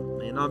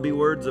May not be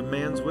words of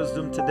man's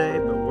wisdom today,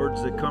 but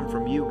words that come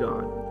from you,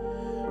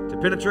 God, to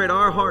penetrate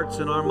our hearts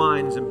and our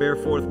minds and bear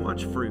forth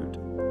much fruit.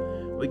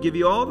 We give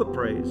you all the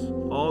praise,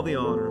 all the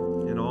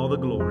honor, and all the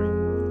glory.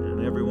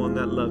 And everyone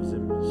that loves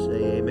him,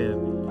 say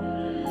amen.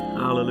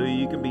 Hallelujah.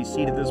 You can be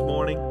seated this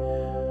morning.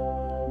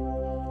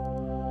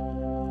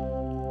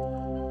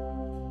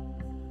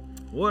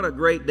 What a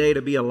great day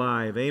to be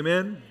alive.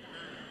 Amen.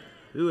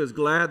 Who is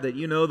glad that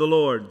you know the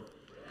Lord?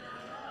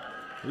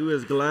 Who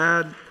is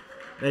glad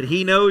that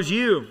he knows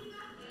you?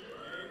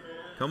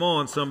 Come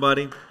on,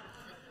 somebody.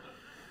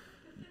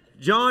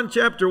 John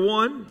chapter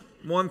 1,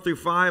 1 through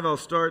 5, I'll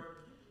start.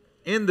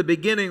 In the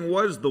beginning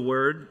was the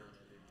Word,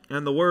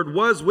 and the Word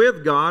was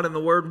with God, and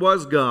the Word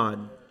was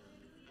God.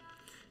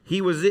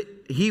 He was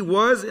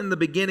in the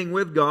beginning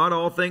with God.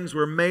 All things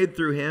were made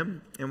through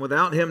him, and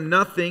without him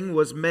nothing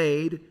was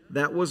made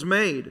that was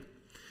made.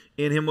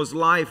 In him was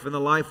life, and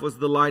the life was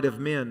the light of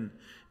men.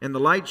 And the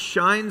light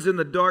shines in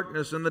the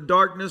darkness, and the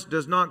darkness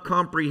does not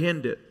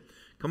comprehend it.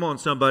 Come on,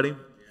 somebody.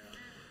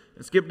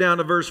 Let's skip down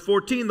to verse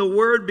 14. The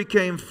Word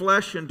became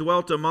flesh and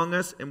dwelt among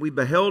us, and we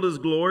beheld his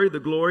glory, the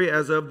glory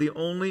as of the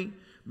only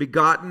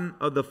begotten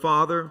of the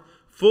Father,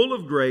 full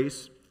of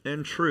grace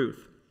and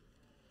truth.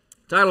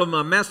 Title of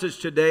my message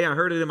today, I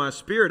heard it in my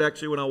spirit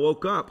actually when I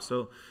woke up,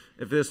 so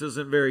if this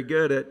isn't very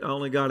good, I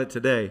only got it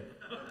today.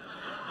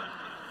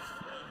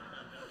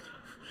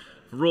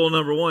 Rule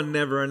number 1,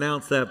 never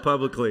announce that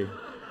publicly.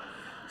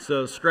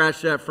 So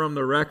scratch that from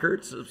the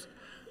records,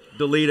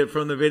 delete it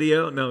from the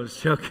video. No,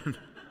 just joking.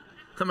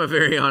 I'm a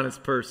very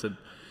honest person.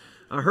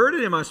 I heard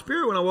it in my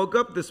spirit when I woke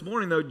up this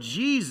morning, though.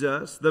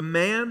 Jesus, the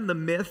man, the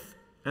myth,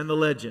 and the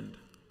legend.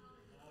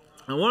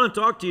 I want to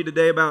talk to you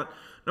today about,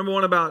 number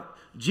one, about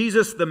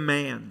Jesus the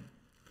man.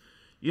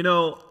 You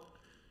know,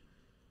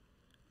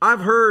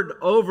 I've heard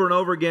over and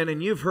over again,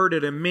 and you've heard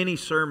it in many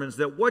sermons,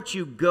 that what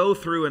you go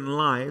through in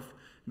life,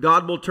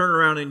 God will turn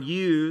around and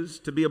use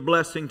to be a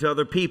blessing to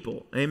other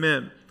people.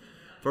 Amen.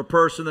 For a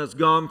person that's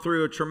gone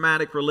through a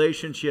traumatic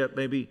relationship,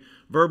 maybe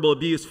verbal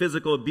abuse,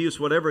 physical abuse,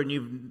 whatever,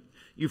 and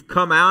you've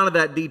come out of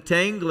that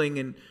detangling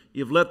and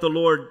you've let the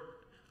Lord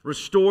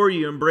restore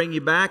you and bring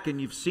you back, and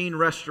you've seen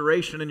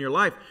restoration in your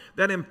life,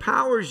 that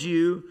empowers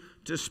you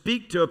to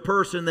speak to a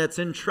person that's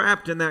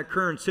entrapped in that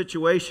current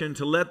situation,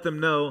 to let them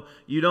know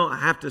you don't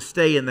have to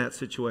stay in that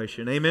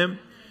situation. Amen?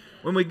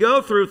 When we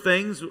go through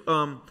things,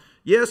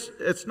 yes,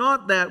 it's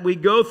not that we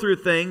go through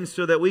things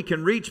so that we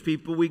can reach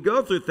people. We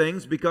go through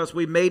things because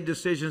we made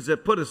decisions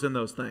that put us in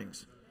those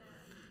things.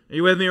 Are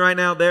you with me right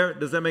now there?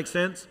 Does that make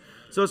sense?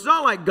 So it's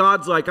not like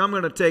God's like, I'm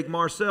going to take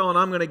Marcel and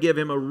I'm going to give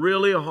him a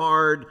really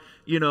hard,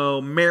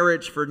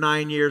 marriage for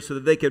 9 years so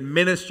that they could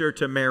minister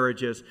to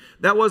marriages.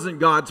 That wasn't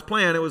God's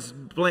plan. It was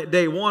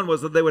day one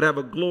was that they would have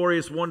a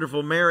glorious,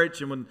 wonderful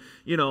marriage and would,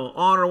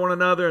 honor one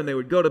another, and they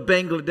would go to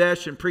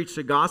Bangladesh and preach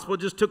the gospel. It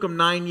just took them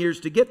 9 years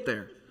to get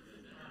there.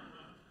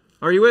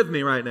 Are you with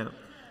me right now?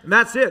 And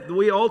that's it.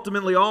 We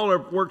ultimately all are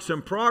works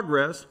in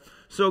progress.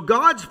 So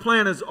God's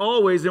plan is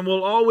always and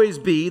will always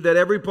be that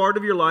every part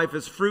of your life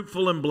is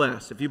fruitful and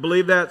blessed. If you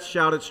believe that,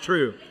 shout it's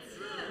true.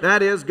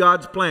 That is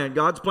God's plan.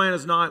 God's plan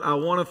is not, I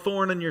want a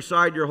thorn in your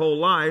side your whole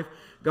life.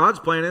 God's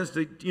plan is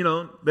to,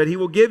 that he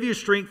will give you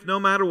strength no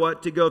matter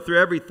what to go through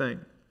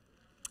everything.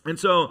 And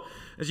so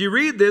as you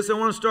read this, I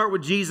want to start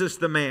with Jesus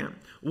the man.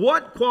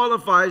 What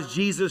qualifies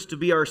Jesus to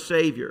be our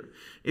Savior?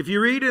 If you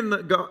read in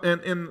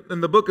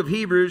the book of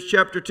Hebrews,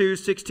 chapter 2,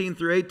 16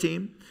 through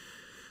 18,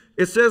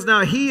 it says,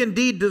 now he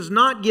indeed does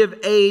not give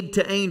aid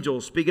to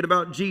angels, speaking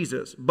about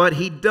Jesus, but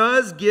he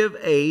does give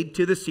aid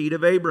to the seed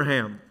of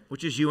Abraham,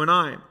 which is you and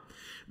I.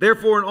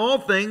 Therefore, in all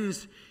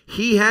things,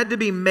 he had to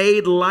be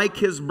made like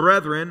his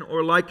brethren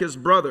or like his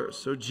brothers.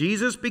 So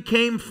Jesus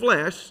became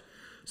flesh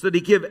so that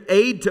he give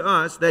aid to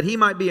us, that he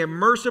might be a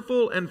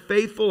merciful and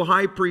faithful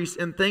high priest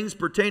in things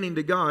pertaining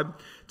to God,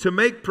 to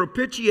make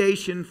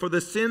propitiation for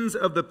the sins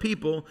of the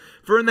people.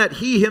 For in that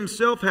he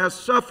himself has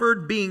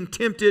suffered being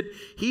tempted,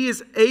 he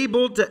is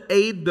able to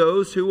aid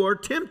those who are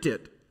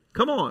tempted.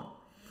 Come on.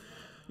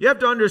 You have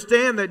to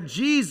understand that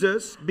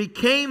Jesus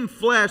became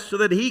flesh so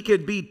that he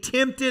could be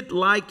tempted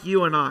like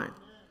you and I.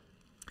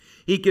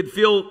 He could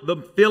feel the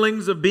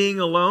feelings of being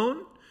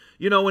alone.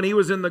 When he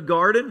was in the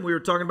garden, we were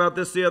talking about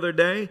this the other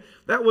day,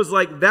 that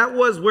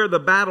was where the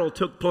battle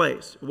took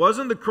place. It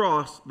wasn't the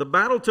cross. The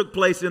battle took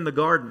place in the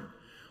garden.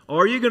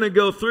 Are you going to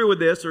go through with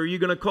this, or are you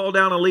going to call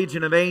down a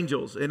legion of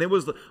angels? And it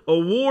was a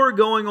war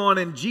going on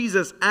in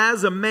Jesus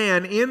as a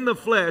man in the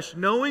flesh,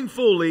 knowing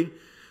fully,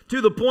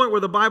 to the point where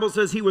the Bible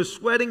says he was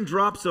sweating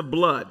drops of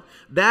blood.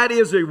 That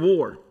is a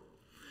war.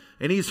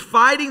 And he's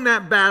fighting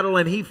that battle,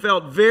 and he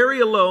felt very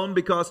alone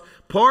because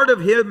part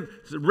of him,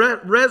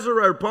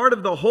 part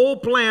of the whole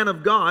plan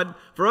of God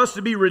for us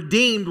to be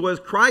redeemed was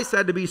Christ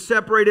had to be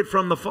separated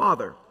from the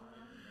Father.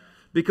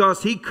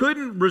 Because he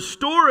couldn't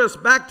restore us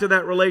back to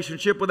that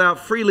relationship without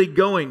freely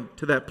going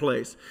to that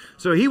place.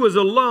 So he was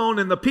alone,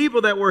 and the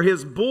people that were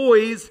his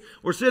boys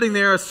were sitting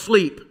there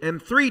asleep.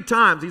 And 3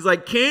 times he's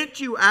like, can't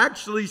you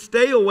actually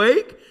stay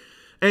awake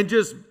and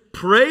just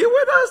pray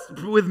with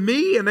us, with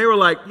me? And they were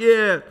like,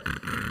 yeah.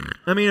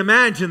 I mean,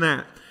 imagine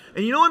that.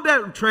 And you know what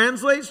that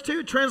translates to?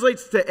 It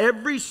translates to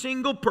every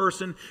single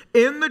person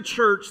in the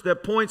church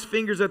that points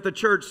fingers at the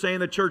church saying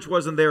the church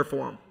wasn't there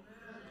for them.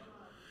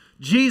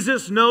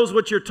 Jesus knows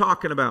what you're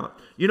talking about.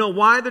 You know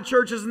why the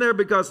church isn't there?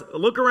 Because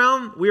look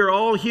around. We are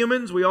all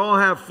humans. We all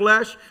have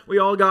flesh. We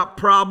all got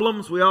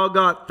problems. We all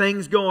got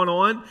things going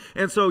on.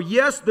 And so,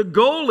 yes, the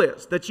goal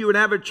is that you would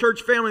have a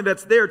church family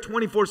that's there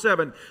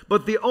 24/7.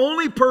 But the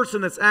only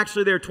person that's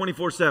actually there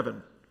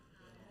 24/7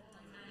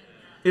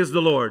 is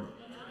the Lord.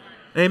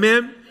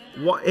 Amen?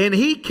 And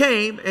He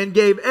came and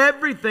gave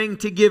everything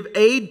to give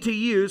aid to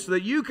you so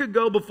that you could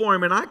go before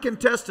Him. And I can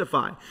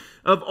testify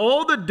of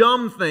all the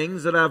dumb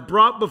things that I've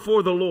brought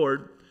before the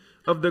Lord,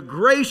 of the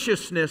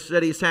graciousness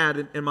that He's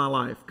had in my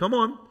life. Come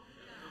on.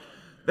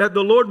 That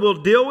the Lord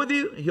will deal with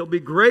you. He'll be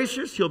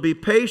gracious. He'll be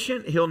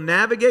patient. He'll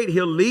navigate.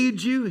 He'll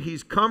lead you.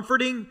 He's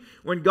comforting.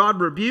 When God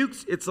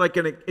rebukes, it's like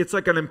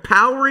an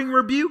empowering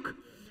rebuke.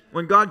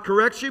 When God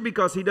corrects you,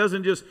 because He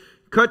doesn't just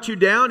cut you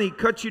down. He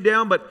cuts you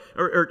down,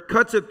 or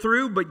cuts it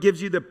through, but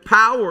gives you the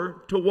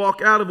power to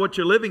walk out of what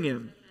you're living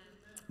in.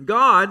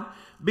 God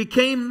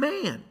became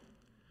man.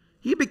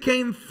 He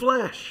became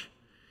flesh.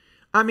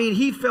 I mean,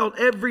 He felt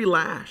every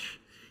lash.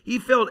 He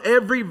felt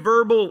every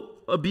verbal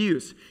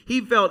abuse.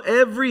 He felt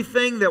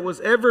everything that was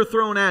ever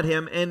thrown at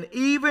Him. And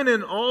even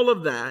in all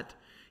of that,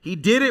 He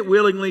did it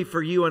willingly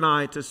for you and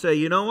I to say,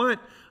 you know what?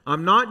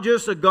 I'm not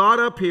just a God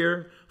up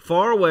here,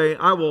 far away.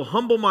 I will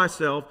humble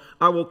myself.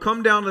 I will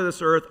come down to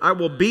this earth. I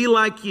will be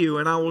like you,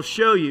 and I will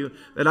show you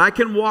that I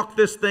can walk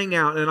this thing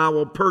out, and I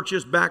will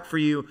purchase back for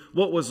you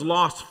what was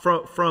lost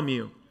from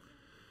you.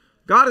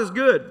 God is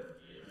good.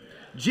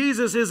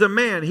 Jesus is a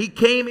man. He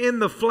came in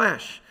the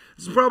flesh.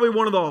 This is probably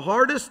one of the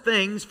hardest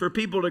things for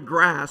people to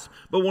grasp,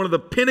 but one of the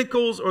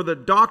pinnacles or the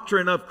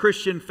doctrine of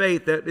Christian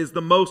faith that is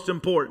the most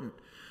important.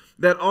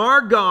 That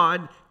our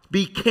God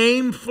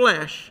became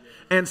flesh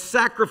and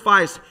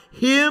sacrificed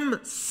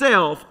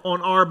Himself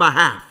on our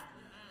behalf.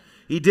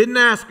 He didn't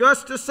ask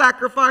us to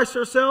sacrifice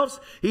ourselves.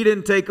 He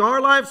didn't take our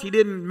lives. He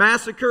didn't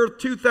massacre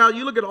 2,000.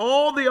 You look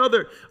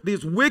at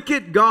these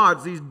wicked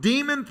gods, these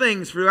demon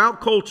things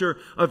throughout culture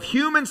of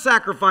human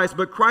sacrifice,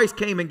 but Christ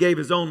came and gave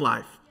His own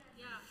life.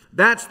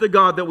 That's the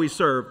God that we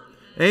serve.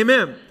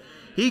 Amen.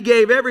 He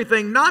gave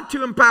everything not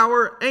to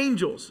empower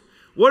angels.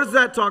 What is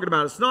that talking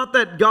about? It's not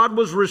that God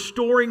was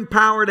restoring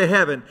power to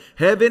heaven.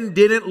 Heaven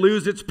didn't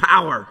lose its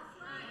power.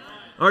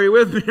 Are you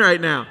with me right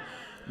now?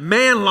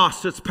 Man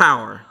lost its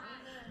power.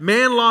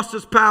 Man lost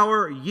his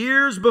power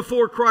years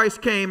before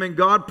Christ came, and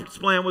God's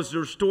plan was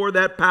to restore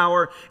that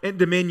power and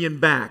dominion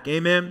back.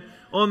 Amen?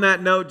 On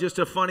that note, just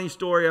a funny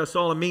story. I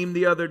saw a meme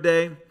the other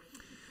day.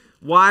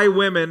 Why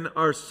women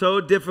are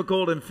so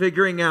difficult in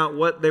figuring out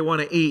what they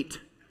want to eat.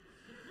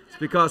 It's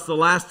because the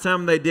last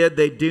time they did,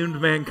 they doomed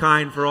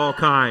mankind for all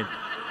kind.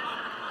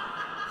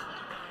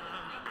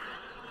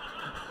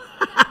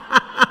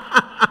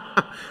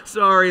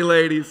 Sorry,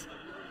 ladies.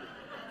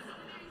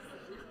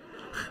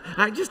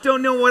 I just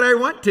don't know what I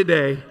want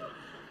today.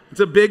 It's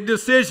a big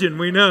decision,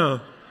 we know.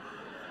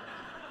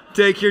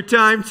 Take your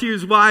time,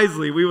 choose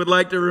wisely. We would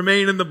like to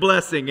remain in the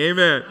blessing.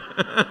 Amen.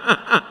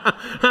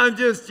 I'm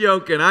just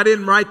joking. I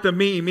didn't write the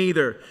meme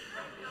either.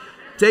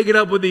 Take it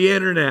up with the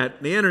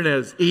internet. The internet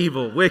is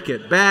evil,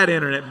 wicked, bad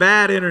internet,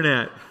 bad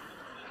internet.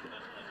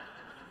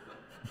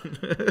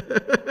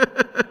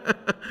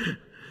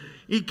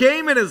 He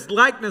came in His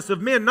likeness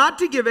of men, not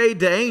to give aid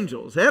to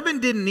angels. Heaven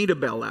didn't need a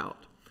bailout.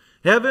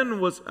 Heaven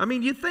was, I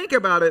mean, you think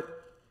about it.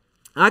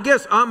 I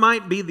guess I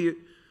might be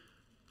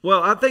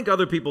well, I think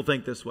other people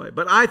think this way,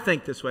 but I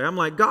think this way. I'm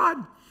like, God,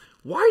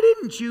 why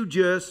didn't you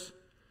just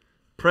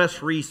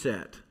press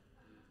reset?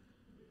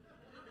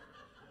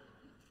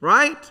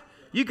 Right?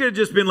 You could have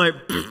just been like,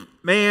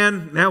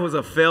 man, that was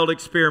a failed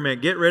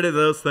experiment. Get rid of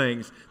those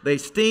things. They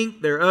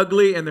stink, they're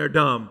ugly, and they're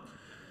dumb.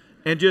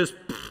 And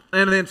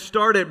then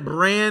start it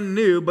brand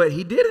new, but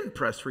He didn't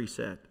press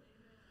reset.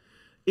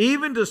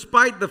 Even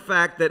despite the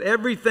fact that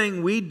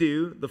everything we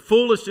do, the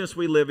foolishness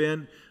we live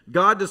in,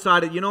 God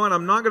decided, you know what,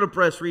 I'm not going to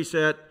press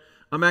reset.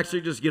 I'm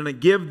actually just going to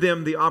give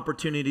them the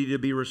opportunity to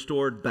be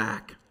restored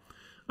back.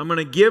 I'm going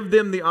to give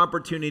them the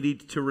opportunity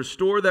to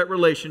restore that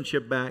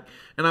relationship back,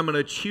 and I'm going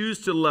to choose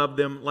to love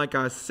them like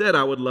I said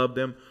I would love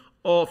them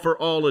for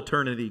all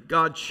eternity.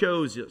 God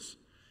chose us.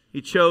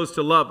 He chose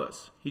to love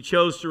us. He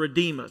chose to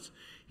redeem us.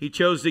 He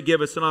chose to give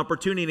us an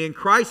opportunity, and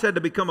Christ had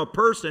to become a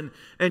person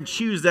and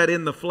choose that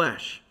in the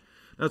flesh.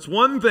 That's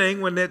one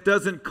thing when it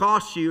doesn't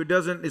cost you,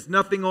 it's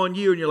nothing on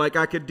you, and you're like,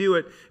 I could do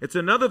it. It's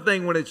another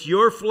thing when it's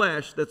your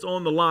flesh that's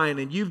on the line,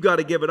 and you've got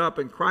to give it up,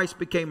 and Christ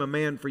became a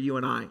man for you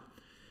and I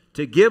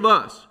to give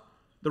us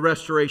the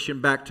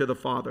restoration back to the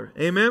Father.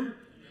 Amen?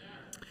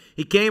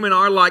 He came in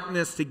our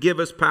likeness to give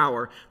us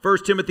power.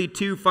 1 Timothy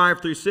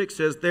 2:5-6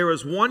 says, there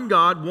is one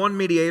God, one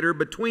mediator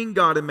between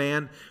God and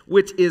man,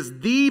 which is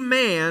the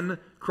man,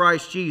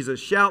 Christ Jesus.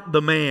 Shout,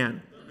 the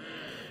man.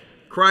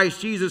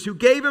 Christ Jesus, who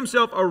gave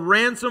Himself a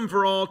ransom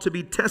for all to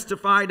be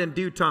testified in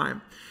due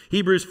time.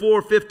 Hebrews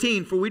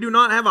 4:15, for we do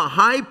not have a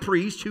high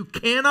priest who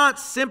cannot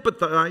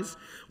sympathize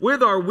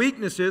with our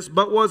weaknesses,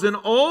 but was in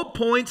all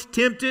points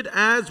tempted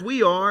as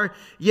we are,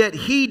 yet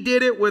he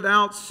did it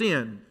without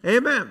sin.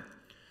 Amen.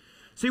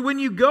 See, when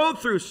you go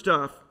through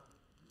stuff,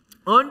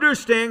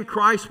 understand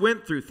Christ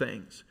went through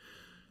things.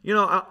 You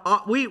know,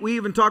 we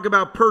even talk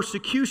about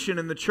persecution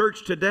in the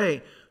church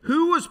today.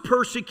 Who was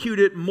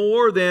persecuted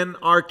more than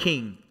our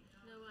King?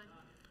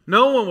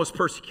 No one was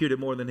persecuted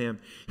more than him.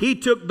 He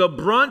took the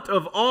brunt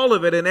of all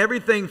of it, and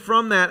everything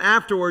from that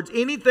afterwards.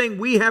 Anything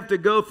we have to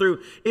go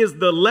through is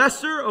the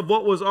lesser of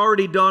what was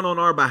already done on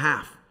our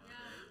behalf.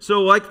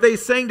 So like they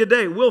sang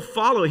today, we'll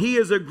follow. He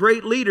is a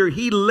great leader.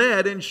 He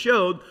led and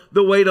showed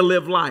the way to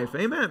live life.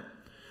 Amen.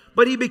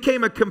 But he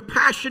became a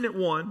compassionate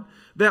one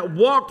that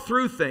walked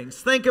through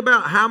things. Think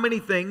about how many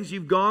things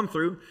you've gone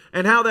through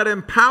and how that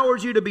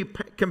empowers you to be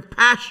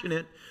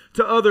compassionate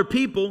to other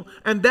people.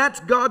 And that's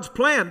God's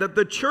plan, that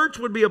the church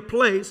would be a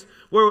place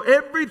where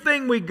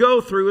everything we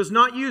go through is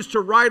not used to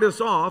write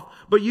us off,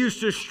 but used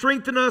to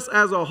strengthen us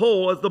as a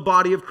whole, as the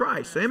body of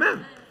Christ.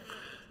 Amen.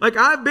 Like,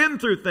 I've been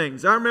through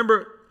things. I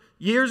remember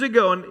years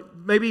ago, and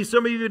maybe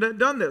some of you have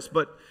done this,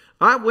 but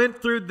I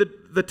went through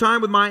the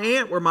time with my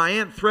aunt where my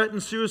aunt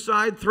threatened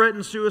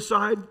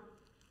suicide.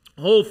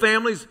 Whole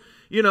families,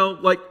 you know,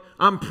 like,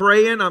 I'm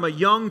praying. I'm a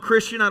young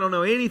Christian. I don't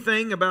know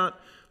anything about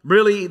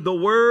really the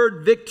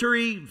word,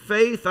 victory,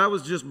 faith. I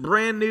was just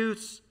brand new,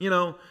 you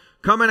know,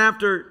 coming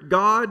after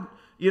God,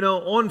 you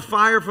know, on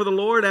fire for the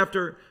Lord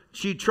after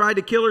she tried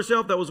to kill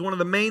herself. That was one of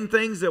the main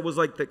things that was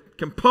like the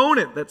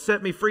component that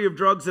set me free of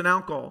drugs and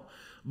alcohol.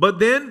 But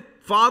then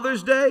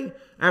Father's Day,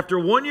 after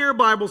 1 year of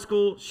Bible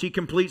school, she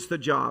completes the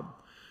job.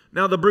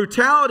 Now, the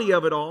brutality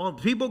of it all,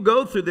 people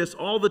go through this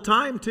all the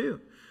time too.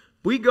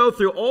 We go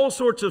through all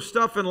sorts of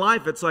stuff in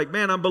life. It's like,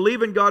 man, I'm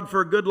believing God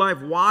for a good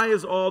life. Why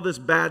is all this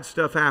bad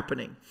stuff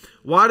happening?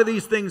 Why do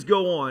these things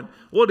go on?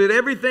 Well, did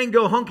everything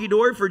go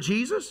hunky-dory for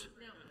Jesus?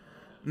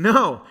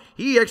 No.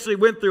 He actually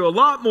went through a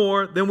lot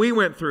more than we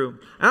went through.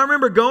 And I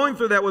remember going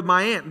through that with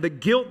my aunt, the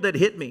guilt that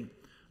hit me.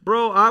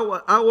 Bro,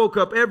 I woke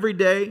up every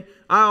day.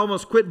 I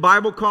almost quit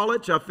Bible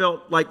college. I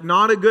felt like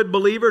not a good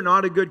believer,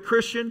 not a good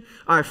Christian.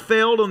 I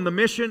failed on the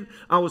mission.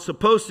 I was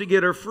supposed to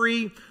get her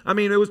free. I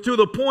mean, it was to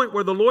the point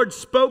where the Lord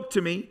spoke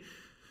to me,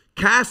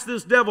 cast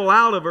this devil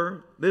out of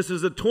her. This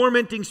is a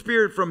tormenting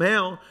spirit from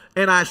hell.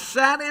 And I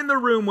sat in the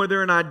room with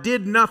her and I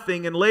did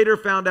nothing, and later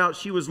found out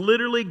she was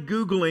literally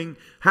Googling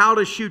how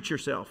to shoot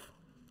yourself.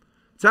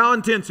 That's how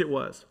intense it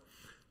was.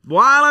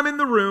 While I'm in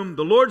the room,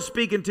 the Lord's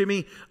speaking to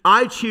me.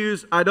 I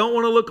don't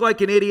want to look like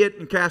an idiot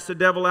and cast the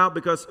devil out,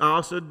 because I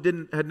also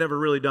had never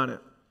really done it.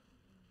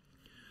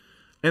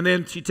 And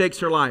then she takes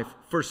her life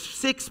for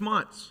 6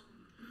 months.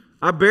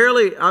 I'm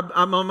going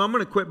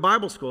to quit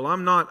Bible school.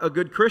 I'm not a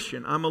good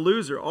Christian. I'm a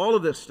loser. All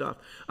of this stuff.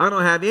 I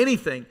don't have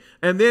anything.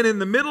 And then in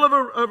the middle of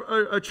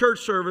a church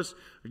service,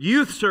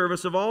 youth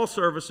service of all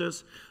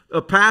services,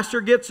 a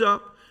pastor gets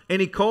up and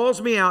he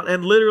calls me out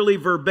and literally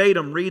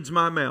verbatim reads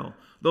my mail.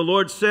 The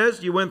Lord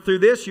says, you went through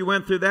this, you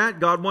went through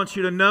that. God wants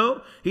you to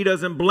know He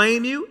doesn't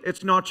blame you.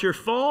 It's not your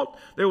fault.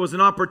 There was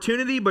an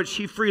opportunity, but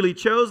she freely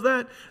chose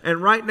that.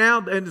 And right now,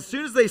 and as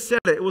soon as they said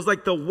it, it was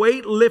like the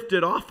weight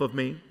lifted off of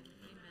me.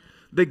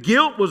 The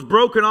guilt was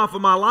broken off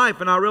of my life,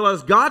 and I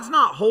realized God's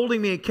not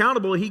holding me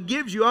accountable. He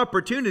gives you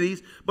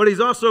opportunities, but He's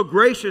also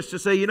gracious to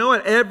say, you know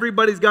what?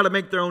 Everybody's got to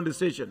make their own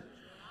decision.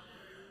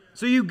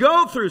 So you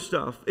go through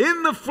stuff.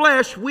 In the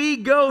flesh, we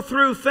go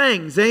through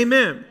things.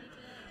 Amen.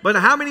 But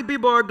how many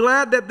people are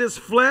glad that this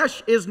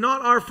flesh is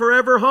not our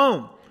forever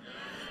home?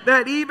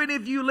 That even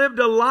if you lived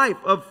a life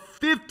of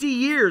 50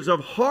 years of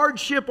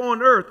hardship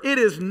on earth, it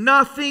is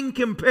nothing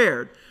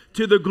compared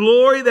to the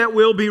glory that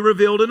will be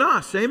revealed in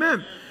us.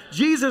 Amen.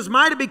 Jesus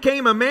might have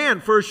became a man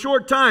for a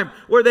short time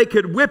where they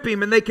could whip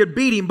Him and they could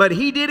beat Him, but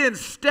He didn't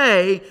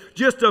stay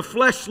just a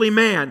fleshly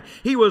man.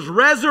 He was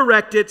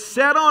resurrected,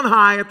 set on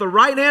high at the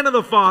right hand of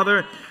the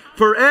Father.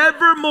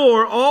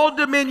 Forevermore, all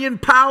dominion,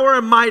 power,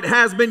 and might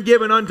has been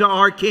given unto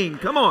our King.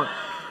 Come on.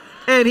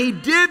 And He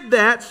did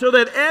that so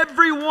that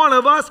every one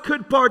of us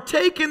could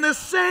partake in the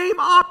same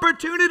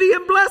opportunity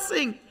and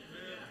blessing.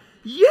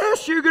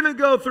 Yes, you're going to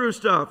go through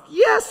stuff.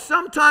 Yes,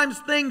 sometimes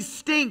things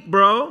stink,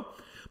 bro.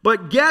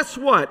 But guess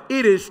what?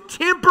 It is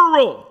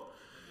temporal.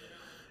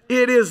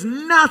 It is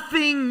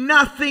nothing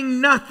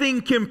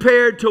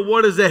compared to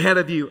what is ahead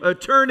of you.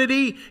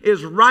 Eternity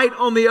is right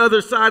on the other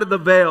side of the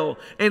veil,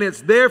 and it's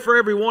there for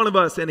every one of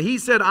us. And He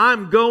said,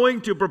 I'm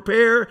going to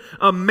prepare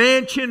a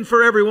mansion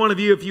for every one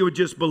of you if you would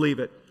just believe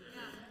it.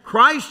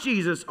 Christ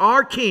Jesus,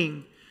 our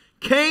King,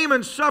 came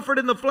and suffered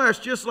in the flesh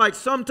just like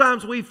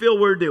sometimes we feel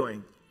we're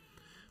doing.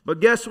 But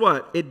guess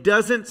what? It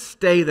doesn't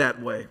stay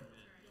that way.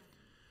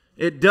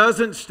 It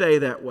doesn't stay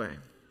that way.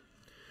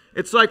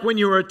 It's like when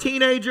you were a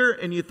teenager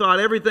and you thought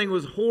everything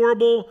was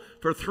horrible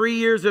for 3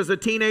 years as a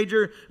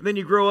teenager, and then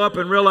you grow up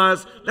and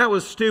realize that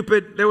was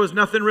stupid. There was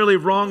nothing really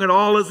wrong at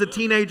all as a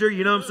teenager.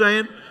 You know what I'm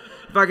saying?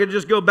 If I could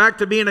just go back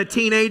to being a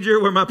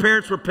teenager where my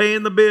parents were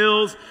paying the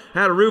bills,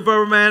 had a roof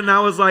over my head, and I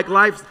was like,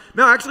 life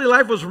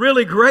was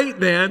really great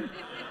then.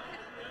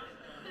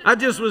 I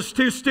just was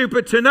too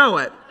stupid to know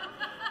it.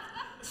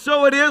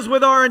 So it is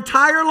with our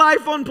entire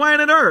life on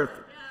planet Earth.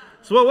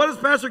 So what is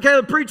Pastor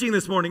Caleb preaching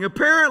this morning?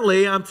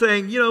 Apparently, I'm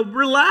saying,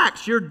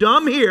 relax. You're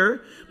dumb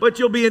here, but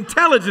you'll be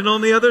intelligent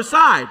on the other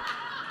side.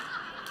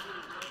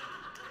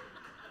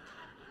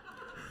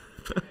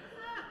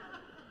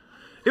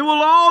 It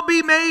will all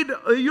be made,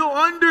 you'll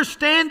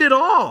understand it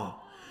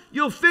all.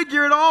 You'll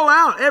figure it all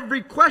out.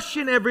 Every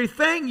question,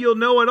 everything, you'll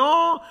know it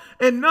all,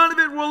 and none of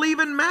it will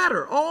even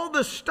matter. All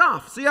the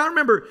stuff. See, I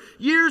remember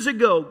years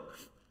ago,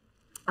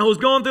 I was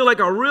going through like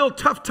a real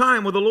tough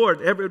time with the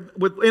Lord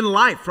in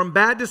life, from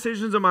bad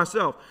decisions of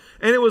myself.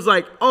 And it was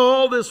like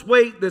all this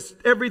weight,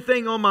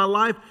 everything on my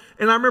life.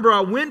 And I remember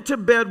I went to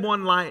bed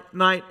one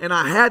night and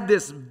I had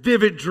this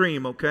vivid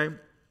dream, okay?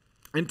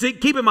 And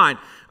keep in mind,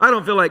 I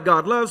don't feel like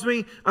God loves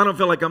me. I don't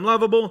feel like I'm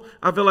lovable.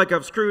 I feel like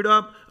I've screwed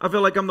up. I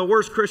feel like I'm the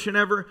worst Christian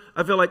ever.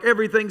 I feel like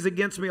everything's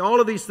against me.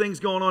 All of these things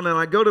going on. And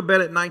I go to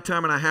bed at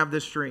nighttime and I have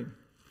this dream.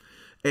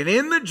 And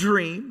in the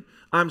dream,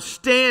 I'm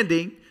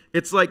standing.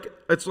 It's like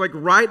this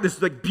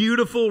like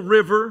beautiful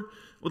river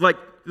with like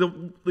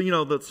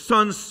the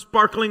sun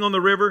sparkling on the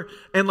river,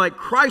 and like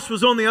Christ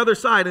was on the other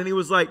side, and he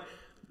was like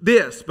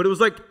this, but it was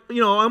like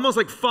almost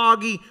like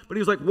foggy, but he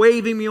was like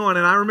waving me on,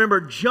 and I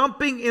remember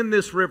jumping in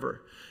this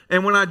river.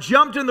 And when I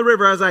jumped in the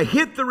river, as I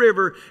hit the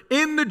river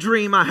in the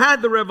dream, I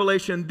had the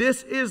revelation: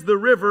 this is the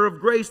river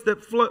of grace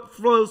that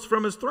flows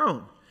from his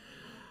throne.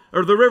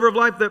 Or the river of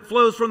life that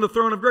flows from the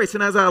throne of grace.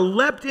 And as I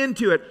leapt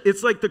into it,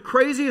 it's like the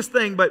craziest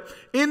thing. But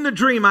in the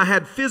dream, I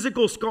had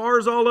physical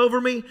scars all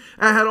over me.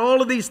 I had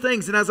all of these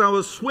things. And as I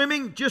was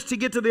swimming just to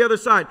get to the other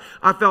side,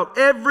 I felt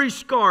every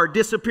scar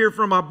disappear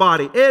from my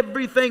body.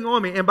 Everything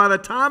on me. And by the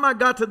time I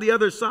got to the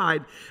other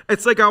side,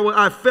 it's like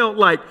I felt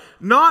like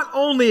not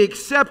only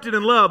accepted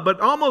and loved,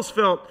 but almost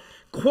felt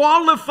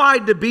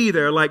qualified to be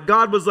there. Like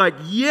God was like,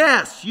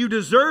 yes, you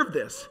deserve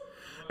this.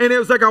 And it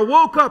was like I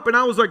woke up and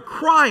I was like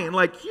crying,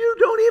 like, you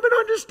don't even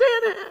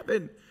understand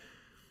heaven.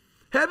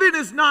 Heaven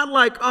is not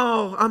like,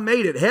 oh, I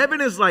made it. Heaven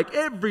is like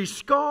every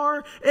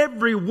scar,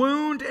 every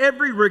wound,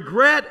 every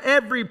regret,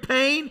 every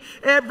pain,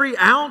 every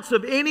ounce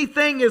of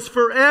anything is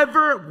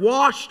forever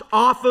washed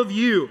off of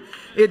you.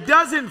 It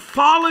doesn't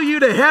follow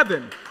you to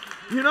heaven.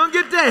 You don't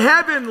get to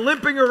heaven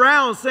limping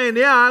around saying,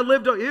 yeah, I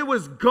lived. It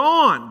was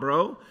gone,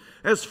 bro.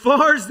 As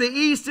far as the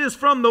east is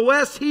from the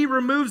west, he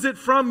removes it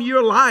from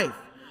your life.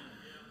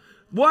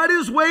 What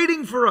is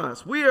waiting for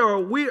us?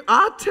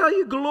 I'll tell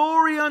you,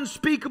 glory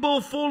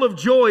unspeakable, full of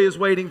joy is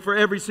waiting for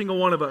every single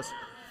one of us.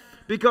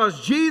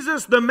 Because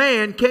Jesus, the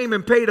man, came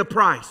and paid a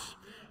price.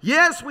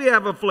 Yes, we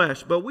have a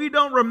flesh, but we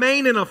don't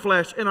remain in a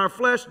flesh, and our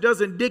flesh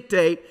doesn't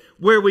dictate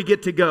where we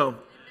get to go.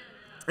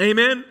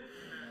 Amen?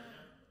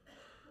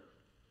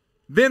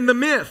 Then the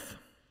myth.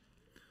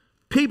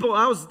 People,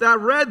 I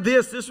read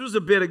this was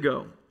a bit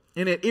ago,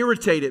 and it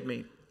irritated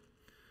me.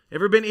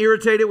 Ever been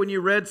irritated when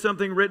you read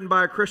something written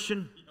by a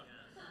Christian?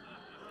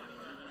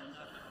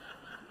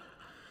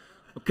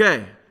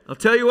 Okay, I'll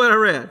tell you what I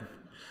read.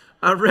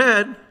 I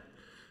read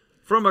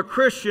from a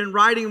Christian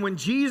writing when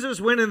Jesus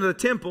went into the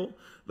temple.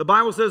 The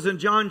Bible says in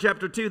John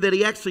chapter 2 that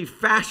he actually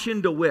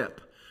fashioned a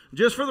whip.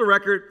 Just for the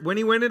record, when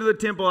he went into the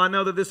temple, I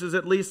know that this is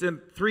at least in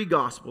 3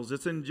 Gospels.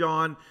 It's in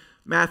John,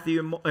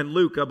 Matthew, and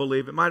Luke, I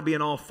believe. It might be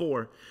in all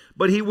 4.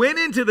 But he went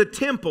into the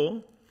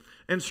temple,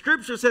 and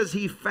Scripture says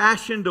he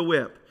fashioned a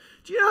whip.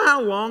 Do you know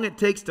how long it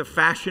takes to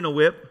fashion a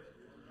whip?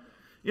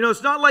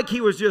 It's not like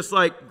he was just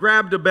like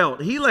grabbed a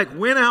belt. He like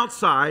went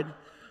outside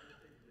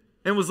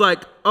and was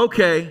like,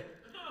 okay,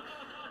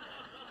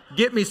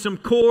 get me some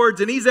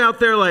cords. And he's out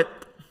there like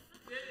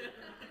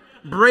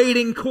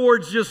braiding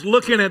cords, just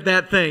looking at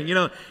that thing.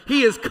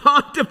 He is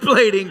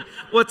contemplating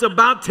what's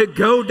about to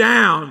go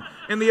down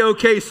in the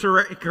OK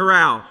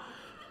Corral.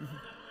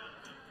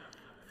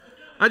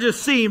 I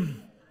just see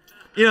him,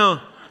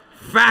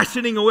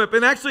 fashioning a whip.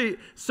 And actually,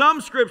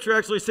 some scripture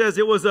actually says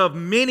it was of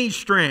many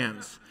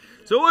strands.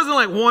 So it wasn't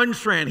like one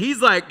strand.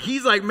 He's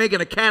like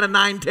making a cat of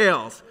 9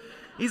 tails.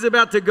 He's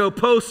about to go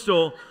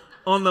postal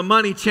on the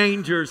money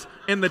changers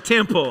in the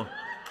temple.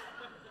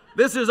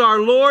 This is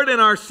our Lord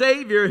and our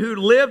Savior who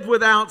lived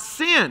without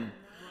sin.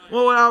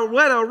 Well,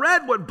 when I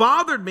read, what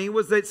bothered me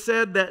was they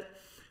said that,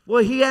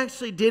 well, he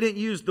actually didn't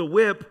use the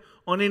whip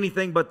on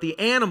anything but the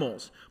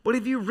animals. But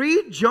if you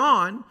read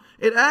John,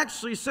 it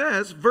actually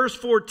says, verse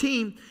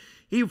 14,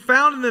 he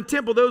found in the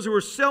temple those who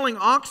were selling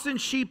oxen,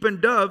 sheep, and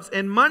doves,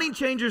 and money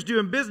changers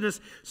doing business.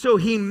 So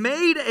he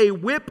made a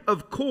whip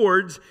of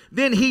cords.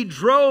 Then he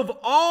drove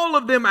all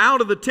of them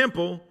out of the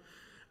temple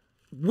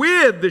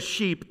with the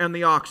sheep and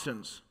the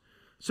oxen.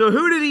 So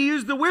who did he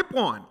use the whip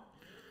on?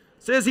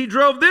 It says he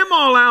drove them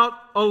all out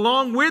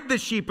along with the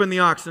sheep and the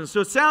oxen.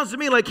 So it sounds to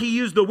me like he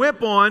used the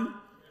whip on.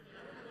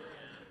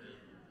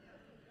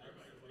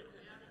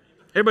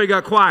 Everybody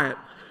got quiet.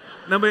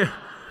 Nobody.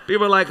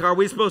 People are like, are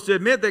we supposed to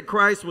admit that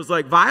Christ was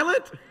like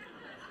violent?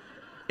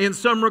 In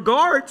some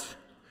regards.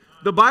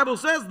 The Bible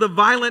says the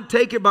violent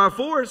take it by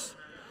force.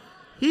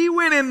 He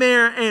went in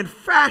there and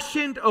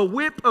fashioned a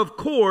whip of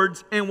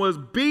cords and was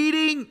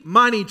beating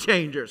money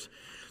changers.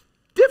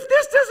 If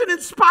this doesn't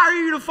inspire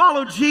you to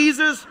follow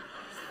Jesus,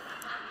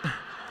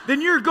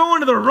 then you're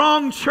going to the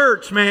wrong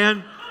church,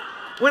 man.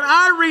 When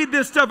I read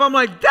this stuff, I'm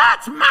like,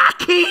 that's my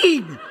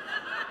king.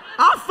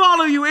 I'll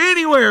follow you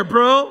anywhere,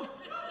 bro.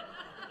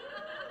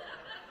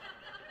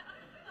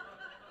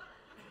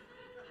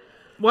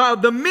 Well,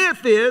 the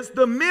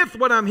myth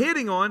what I'm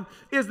hitting on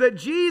is that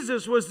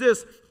Jesus was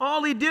this,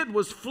 all he did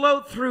was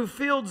float through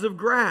fields of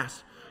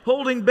grass,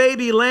 holding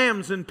baby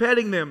lambs and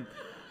petting them.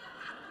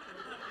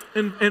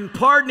 And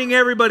pardoning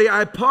everybody.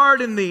 I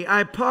pardon thee,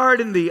 I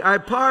pardon thee, I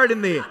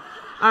pardon thee,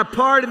 I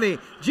pardon thee.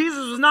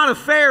 Jesus was not a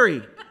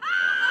fairy.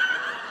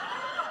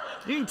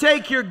 You can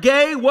take your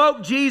gay,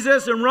 woke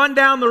Jesus and run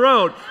down the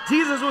road.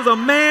 Jesus was a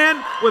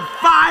man with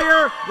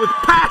fire, with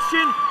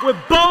passion, with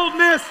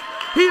boldness.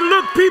 He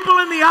looked people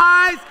in the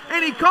eyes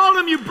and he called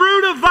them, you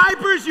brood of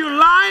vipers, you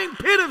lying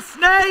pit of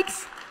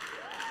snakes.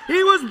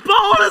 He was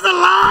bold as a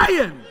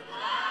lion.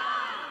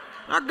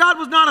 Our God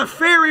was not a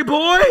fairy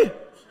boy.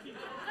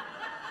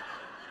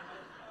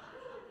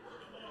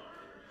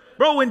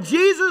 Bro, when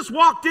Jesus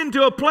walked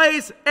into a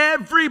place,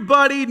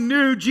 everybody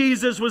knew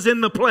Jesus was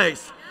in the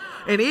place.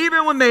 And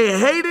even when they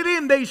hated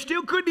him, they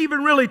still couldn't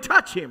even really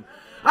touch him.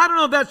 I don't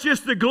know if that's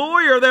just the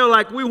glory or they're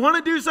like, we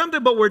want to do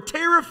something, but we're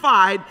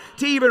terrified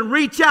to even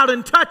reach out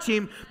and touch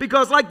him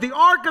because like the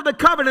Ark of the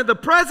Covenant, the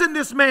present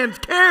this man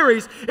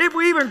carries, if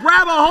we even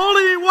grab a hold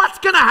of him, what's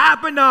going to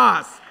happen to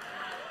us?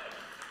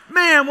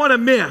 Man, what a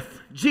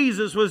myth.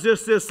 Jesus was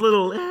just this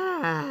little,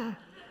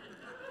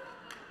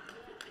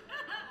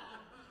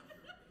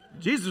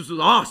 Jesus was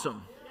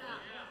awesome.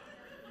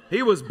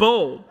 He was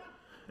bold.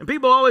 And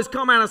people always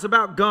come at us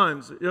about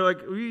guns. You're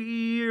like,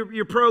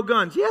 you're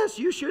pro-guns. Yes,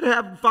 you should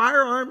have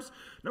firearms.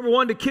 Number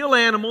one, to kill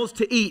animals,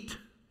 to eat.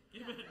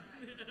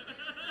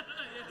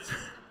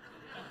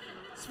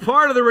 It's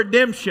part of the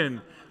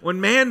redemption.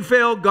 When man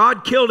fell,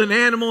 God killed an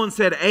animal and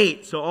said,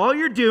 ate. So all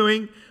you're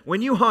doing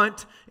when you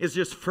hunt is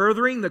just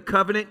furthering the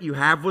covenant you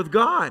have with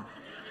God.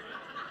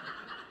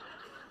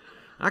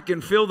 I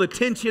can feel the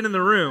tension in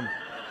the room.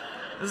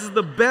 This is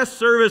the best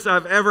service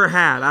I've ever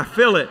had. I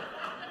feel it.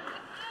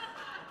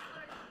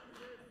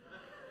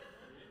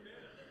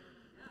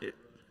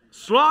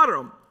 Slaughter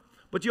them.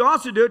 But you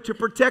also do it to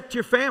protect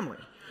your family.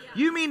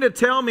 You mean to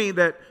tell me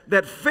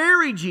that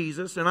fairy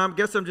Jesus, and I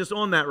guess I'm just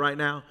on that right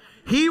now,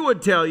 he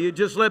would tell you,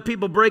 just let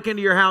people break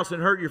into your house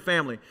and hurt your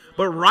family.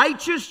 But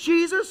righteous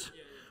Jesus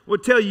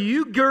would tell you,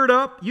 you gird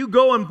up, you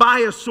go and buy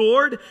a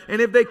sword,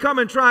 and if they come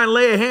and try and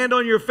lay a hand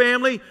on your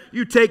family,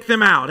 you take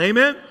them out.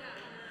 Amen?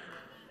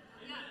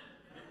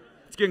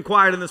 It's getting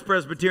quiet in this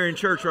Presbyterian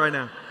church right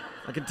now.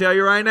 I can tell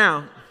you right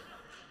now.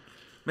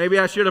 Maybe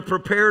I should have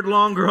prepared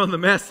longer on the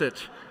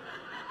message.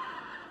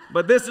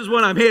 But this is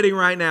what I'm hitting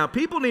right now.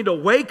 People need to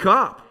wake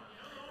up.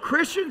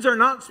 Christians are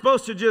not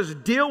supposed to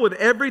just deal with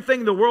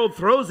everything the world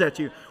throws at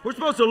you. We're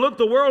supposed to look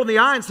the world in the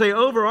eye and say,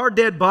 over our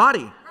dead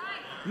body.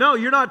 No,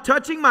 you're not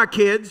touching my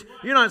kids.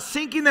 You're not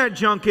sinking that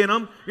junk in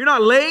them. You're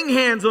not laying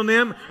hands on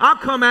them. I'll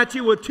come at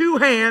you with 2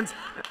 hands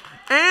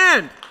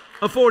and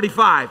a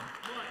 45.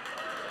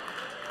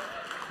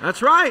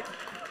 That's right.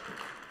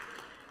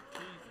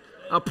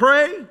 I'll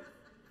pray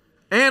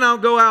and I'll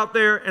go out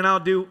there and I'll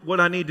do what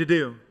I need to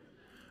do.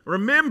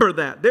 Remember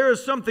that. There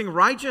is something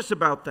righteous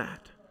about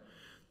that.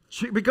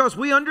 Because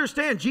we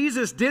understand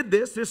Jesus did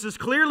this. This is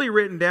clearly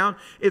written down.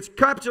 It's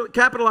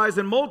capitalized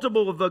in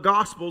multiple of the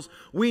Gospels.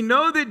 We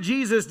know that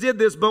Jesus did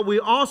this, but we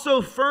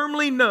also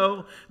firmly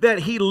know that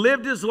he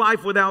lived his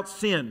life without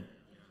sin.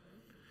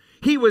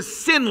 He was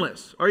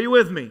sinless. Are you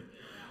with me?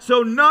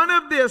 So none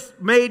of this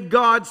made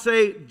God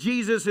say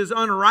Jesus is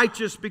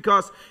unrighteous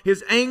because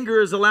his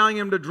anger is allowing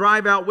him to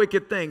drive out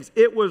wicked things.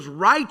 It was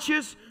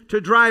righteous to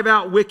drive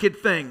out wicked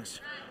things.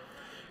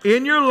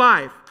 In your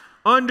life,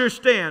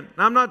 understand,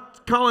 I'm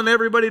not calling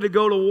everybody to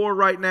go to war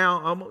right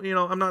now.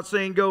 I'm not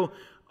saying go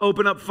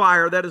open up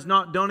fire. That is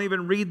not, don't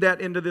even read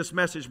that into this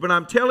message. But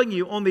I'm telling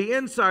you, on the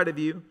inside of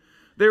you,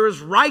 there is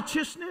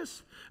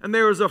righteousness and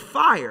there is a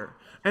fire.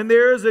 And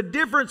there is a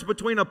difference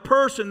between a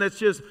person that's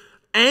just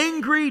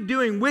angry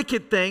doing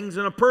wicked things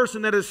and a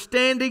person that is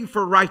standing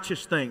for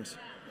righteous things.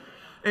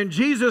 And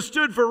Jesus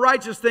stood for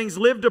righteous things,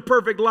 lived a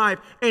perfect life,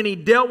 and he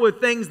dealt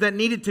with things that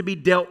needed to be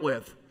dealt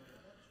with.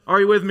 Are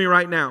you with me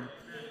right now?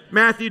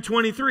 Matthew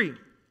 23.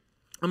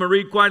 I'm going to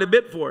read quite a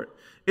bit for it.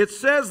 It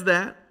says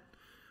that,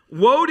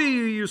 woe to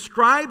you, you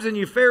scribes and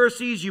you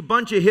Pharisees, you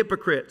bunch of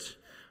hypocrites,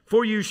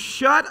 for you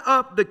shut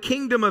up the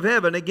kingdom of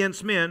heaven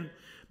against men,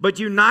 but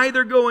you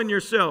neither go in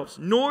yourselves,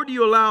 nor do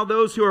you allow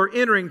those who are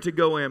entering to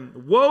go in.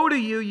 Woe to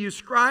you, you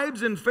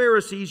scribes and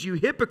Pharisees, you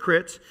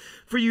hypocrites,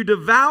 for you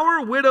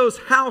devour widows'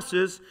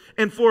 houses,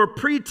 and for a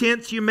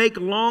pretense you make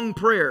long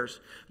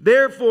prayers.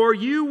 Therefore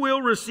you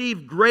will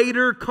receive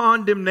greater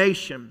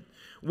condemnation.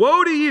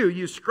 Woe to you,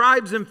 you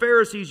scribes and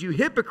Pharisees, you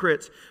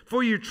hypocrites,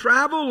 for you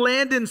travel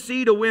land and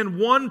sea to win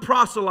one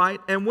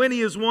proselyte, and when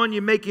he is won,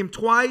 you make him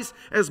twice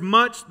as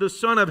much the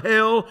son of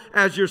hell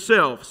as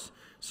yourselves.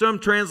 Some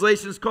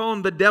translations call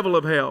him the devil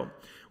of hell.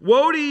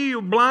 Woe to you,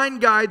 you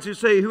blind guides who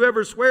say,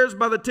 whoever swears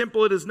by the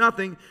temple, it is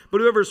nothing, but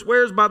whoever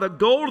swears by the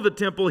gold of the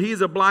temple, he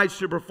is obliged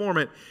to perform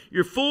it.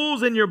 You're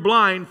fools and you're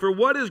blind, for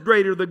what is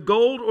greater, the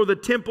gold or the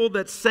temple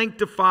that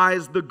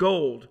sanctifies the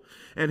gold?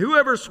 And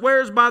whoever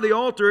swears by the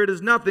altar, it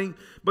is nothing,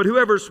 but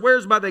whoever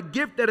swears by the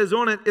gift that is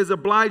on it is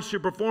obliged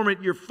to perform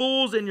it. You're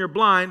fools and you're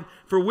blind,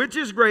 for which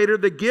is greater,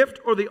 the gift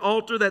or the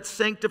altar that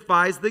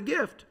sanctifies the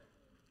gift?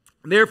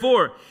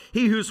 Therefore,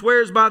 he who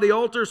swears by the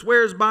altar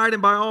swears by it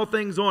and by all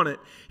things on it.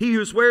 He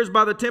who swears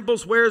by the temple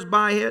swears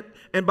by it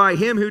and by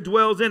him who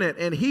dwells in it.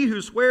 And he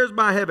who swears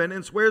by heaven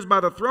and swears by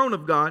the throne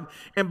of God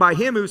and by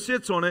him who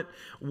sits on it.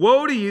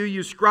 Woe to you,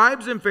 you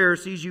scribes and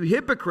Pharisees, you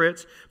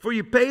hypocrites, for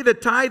you pay the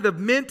tithe of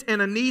mint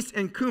and anise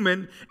and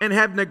cumin, and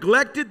have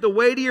neglected the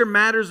weightier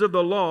matters of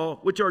the law,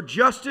 which are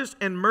justice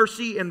and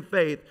mercy and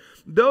faith.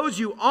 Those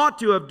you ought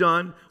to have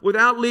done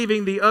without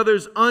leaving the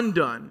others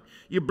undone.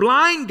 You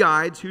blind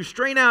guides who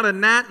strain out a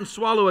gnat and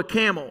swallow a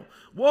camel.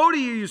 Woe to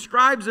you, you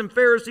scribes and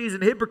Pharisees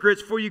and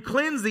hypocrites, for you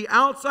cleanse the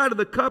outside of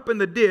the cup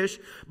and the dish,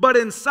 but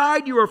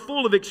inside you are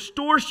full of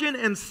extortion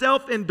and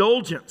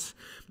self-indulgence.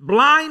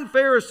 Blind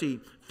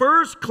Pharisee,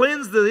 first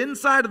cleanse the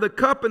inside of the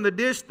cup and the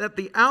dish, that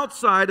the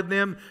outside of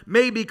them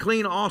may be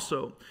clean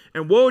also.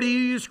 And woe to you,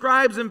 you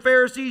scribes and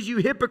Pharisees, you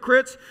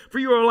hypocrites, for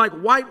you are like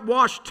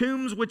whitewashed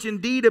tombs, which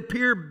indeed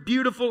appear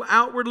beautiful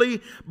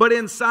outwardly, but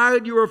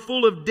inside you are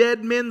full of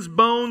dead men's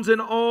bones and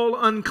all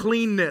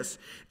uncleanness.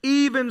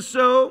 Even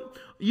so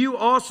you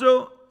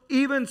also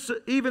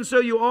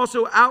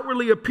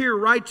outwardly appear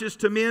righteous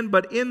to men,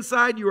 but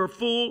inside you are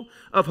full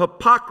of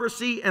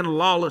hypocrisy and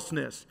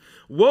lawlessness.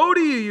 Woe to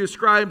you, you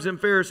scribes and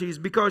Pharisees,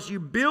 because you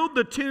build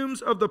the tombs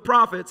of the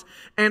prophets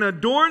and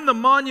adorn the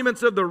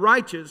monuments of the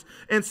righteous,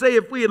 and say,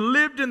 if we had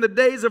lived in the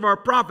days of our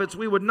prophets,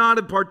 we would not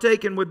have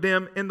partaken with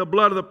them in the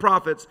blood of the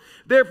prophets.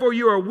 Therefore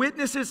you are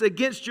witnesses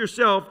against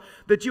yourself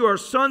that you are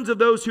sons of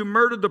those who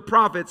murdered the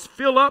prophets.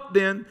 Fill up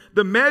then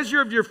the measure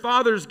of your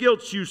father's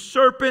guilt, you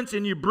serpents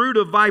and you brood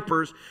of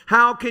vipers.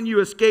 How can you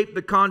escape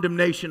the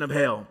condemnation of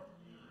hell?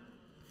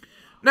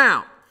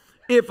 Now,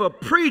 if a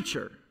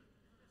preacher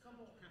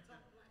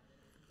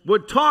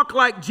would talk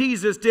like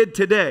Jesus did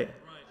today,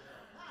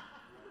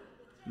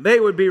 they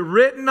would be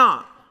written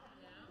off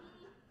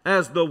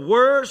as the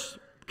worst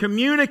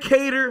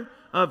communicator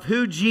of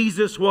who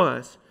Jesus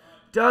was.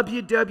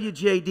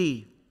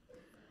 WWJD.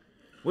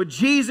 Would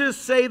Jesus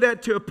say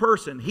that to a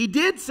person? He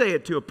did say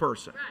it to a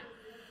person.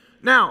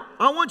 Now,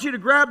 I want you to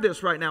grab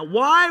this right now.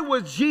 Why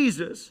was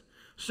Jesus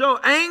so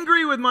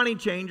angry with money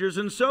changers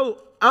and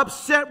so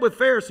upset with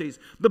Pharisees?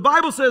 The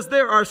Bible says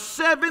there are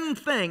 7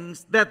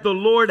 things that the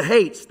Lord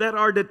hates that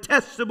are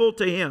detestable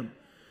to him.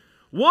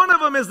 One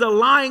of them is the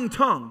lying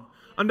tongue.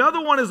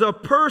 Another one is a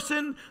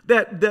person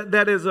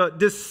that is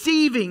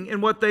deceiving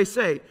in what they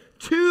say.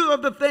 2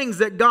 of the things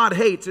that God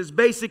hates is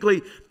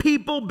basically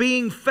people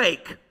being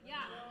fake.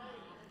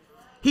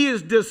 He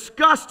is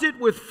disgusted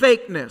with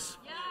fakeness.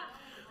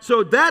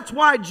 So that's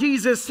why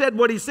Jesus said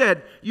what he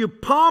said. You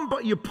pomp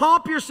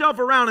yourself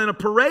around in a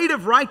parade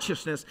of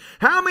righteousness.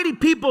 How many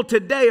people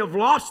today have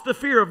lost the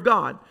fear of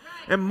God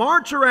and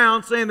march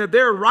around saying that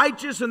they're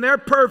righteous and they're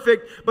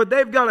perfect, but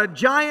they've got a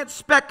giant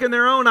speck in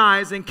their own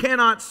eyes and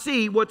cannot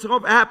see what's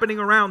happening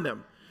around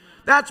them?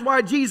 That's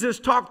why Jesus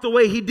talked the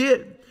way he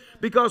did.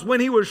 Because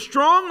when he was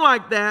strong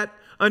like that,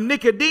 a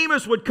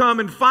Nicodemus would come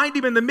and find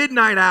him in the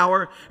midnight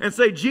hour and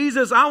say,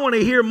 Jesus, I want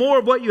to hear more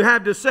of what you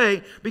have to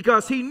say,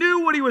 because he knew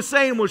what he was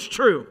saying was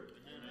true.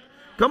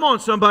 Come on,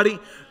 somebody.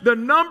 The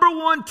number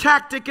one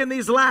tactic in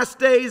these last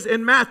days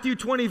in Matthew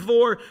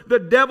 24, the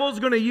devil's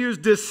going to use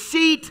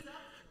deceit,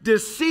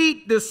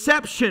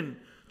 deception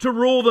to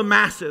rule the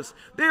masses.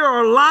 There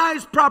are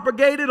lies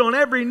propagated on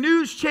every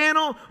news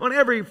channel, on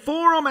every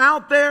forum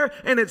out there,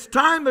 and it's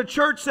time the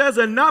church says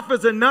enough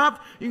is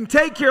enough. You can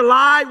take your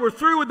lie. We're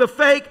through with the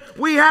fake.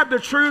 We have the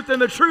truth, and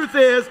the truth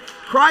is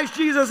Christ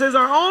Jesus is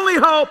our only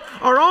hope,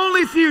 our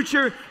only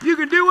future. You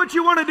can do what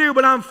you want to do,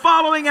 but I'm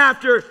following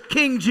after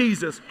King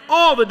Jesus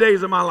all the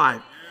days of my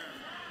life.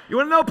 You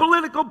want to know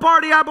political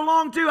party I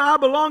belong to? I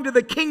belong to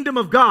the kingdom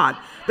of God.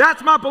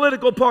 That's my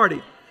political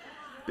party.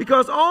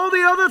 Because all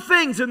the other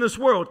things in this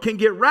world can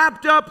get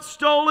wrapped up,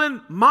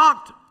 stolen,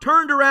 mocked,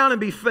 turned around, and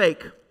be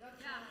fake.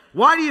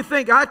 Why do you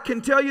think? I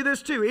can tell you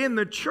this too. In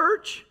the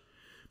church,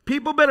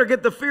 people better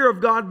get the fear of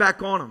God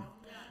back on them.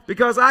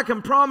 Because I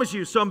can promise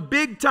you, some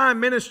big-time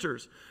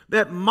ministers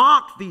that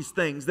mock these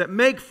things, that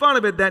make fun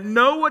of it, that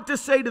know what to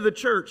say to the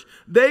church,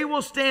 they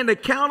will stand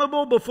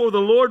accountable before the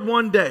Lord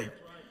one day.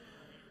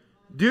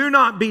 Do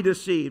not be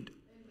deceived.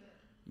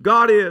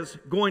 God is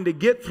going to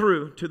get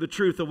through to the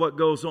truth of what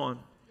goes on.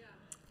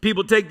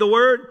 People take the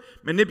word,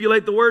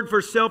 manipulate the word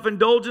for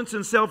self-indulgence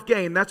and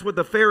self-gain. That's what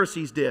the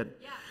Pharisees did.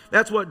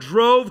 That's what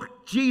drove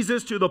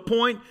Jesus to the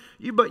point,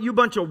 you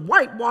bunch of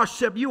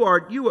whitewashed, you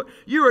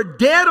are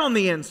dead on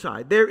the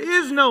inside. There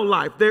is no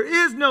life. There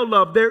is no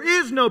love. There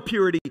is no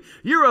purity.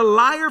 You're a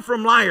liar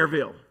from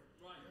Liarville.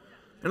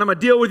 And I'm going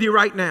to deal with you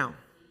right now.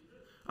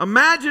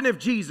 Imagine if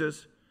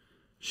Jesus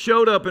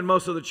showed up in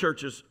most of the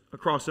churches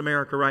across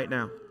America right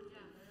now.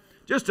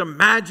 Just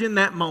imagine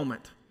that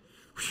moment.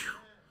 Whew.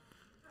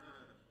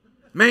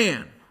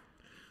 Man,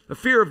 the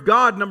fear of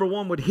God, number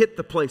one, would hit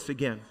the place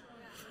again.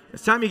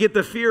 It's time you get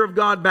the fear of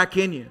God back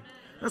in you.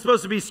 You're not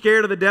supposed to be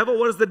scared of the devil.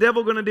 What is the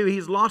devil going to do?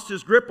 He's lost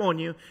his grip on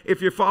you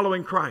if you're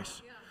following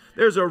Christ.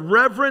 There's a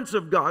reverence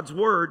of God's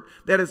word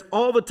that is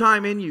all the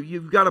time in you.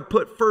 You've got to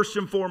put first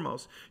and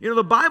foremost. You know,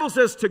 the Bible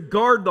says to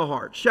guard the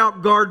heart.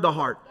 Shout, guard the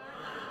heart.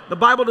 The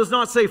Bible does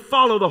not say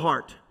follow the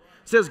heart.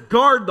 It says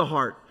guard the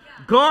heart.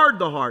 Guard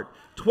the heart.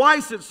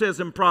 Twice it says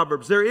in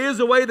Proverbs, there is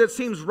a way that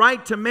seems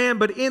right to man,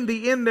 but in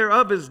the end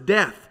thereof is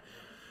death.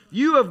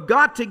 You have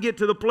got to get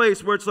to the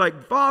place where it's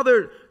like,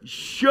 Father,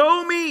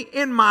 show me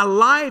in my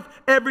life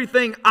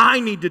everything I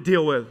need to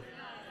deal with.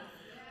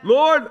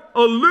 Lord,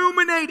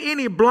 illuminate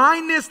any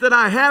blindness that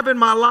I have in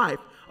my life.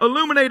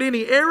 Illuminate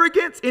any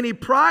arrogance, any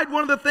pride.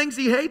 One of the things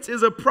he hates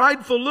is a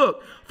prideful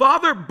look.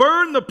 Father,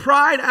 burn the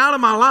pride out of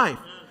my life.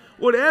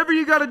 Whatever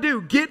you got to do,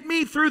 get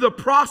me through the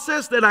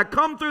process that I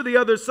come through the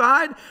other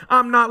side.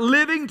 I'm not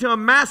living to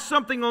amass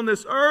something on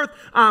this earth.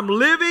 I'm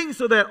living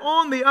so that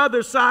on the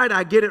other side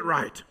I get it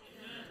right.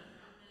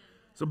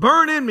 So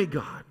burn in me,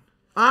 God.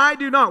 I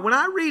do not. When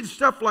I read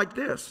stuff like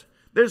this,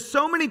 there's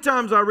so many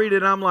times I read it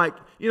and I'm like,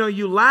 you know,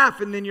 you laugh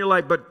and then you're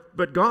like,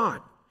 but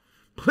God,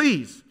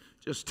 please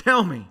just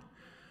tell me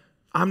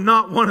I'm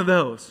not one of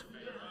those.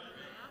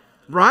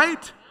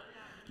 Right?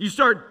 You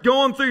start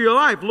going through your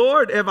life.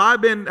 Lord, have I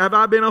been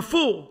a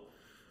fool?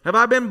 Have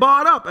I been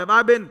bought up? Have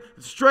I been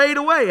strayed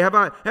away? Have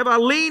I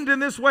leaned in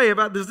this way?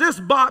 Does this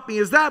bought me?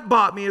 Is that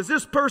bought me? Is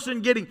this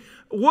person getting,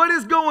 what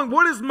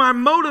is my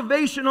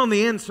motivation on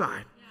the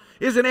inside?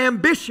 Is it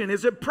ambition?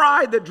 Is it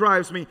pride that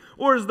drives me?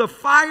 Or is the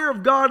fire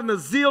of God and the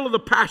zeal of the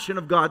passion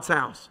of God's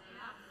house?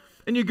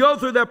 And you go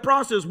through that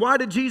process. Why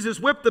did Jesus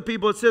whip the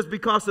people? It says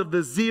because of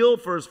the zeal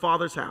for his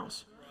Father's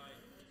house.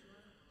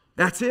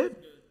 That's it.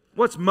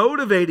 What's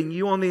motivating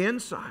you on the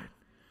inside?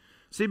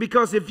 See,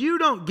 because if you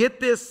don't get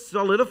this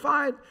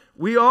solidified,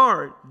 we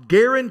are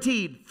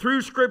guaranteed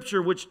through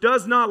Scripture, which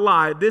does not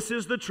lie, this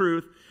is the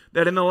truth,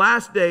 that in the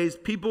last days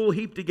people will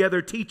heap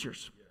together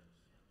teachers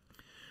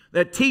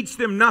that teach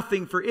them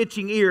nothing for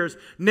itching ears,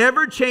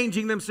 never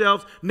changing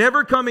themselves,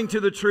 never coming to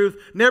the truth,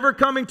 never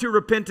coming to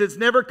repentance,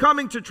 never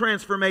coming to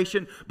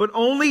transformation, but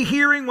only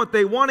hearing what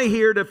they want to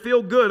hear to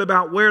feel good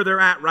about where they're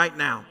at right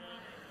now.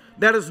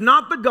 That is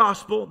not the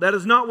gospel. That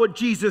is not what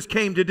Jesus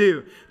came to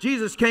do.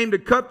 Jesus came to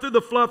cut through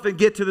the fluff and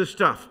get to the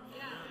stuff.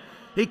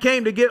 He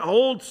came to get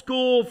old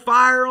school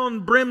fire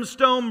on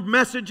brimstone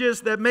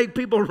messages that make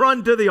people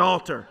run to the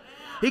altar.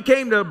 He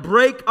came to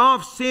break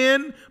off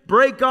sin,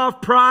 break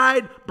off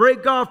pride,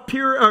 break off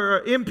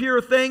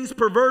impure things,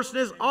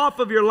 perverseness off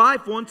of your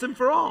life once and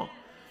for all.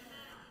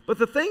 But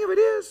the thing of it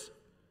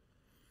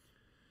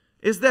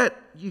is that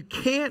you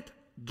can't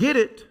get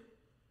it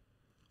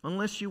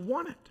unless you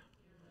want it.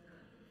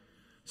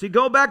 See,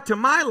 go back to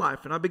my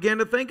life, and I began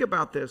to think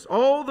about this.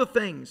 All the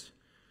things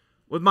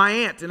with my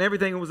aunt and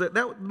everything was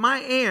that my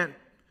aunt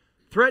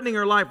threatening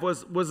her life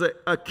was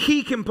a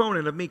key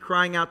component of me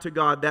crying out to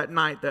God that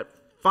night that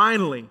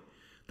finally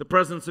the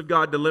presence of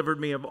God delivered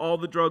me of all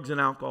the drugs and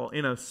alcohol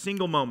in a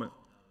single moment.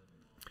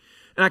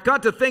 And I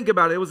got to think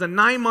about it. It was a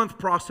 9-month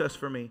process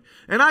for me.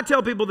 And I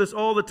tell people this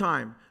all the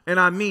time, and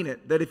I mean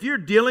it, that if you're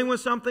dealing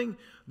with something,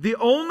 the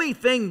only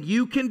thing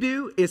you can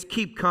do is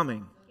keep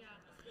coming.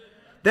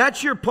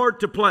 That's your part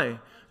to play.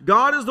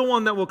 God is the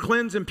one that will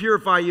cleanse and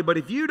purify you, but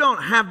if you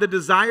don't have the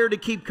desire to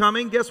keep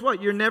coming, guess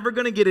what? You're never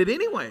going to get it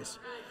anyways.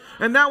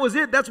 And that was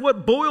it. That's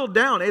what boiled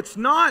down. It's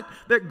not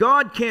that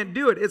God can't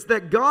do it. It's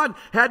that God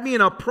had me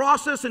in a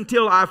process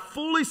until I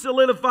fully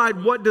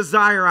solidified what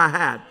desire I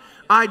had.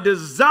 I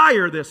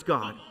desire this,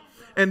 God.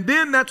 And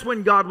then that's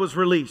when God was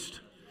released.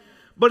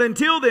 But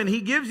until then, He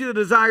gives you the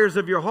desires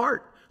of your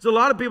heart. There's a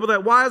lot of people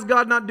that, why is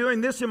God not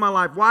doing this in my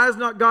life? Why is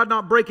God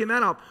not breaking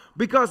that up?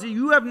 Because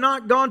you have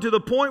not gone to the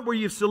point where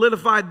you've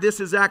solidified this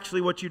is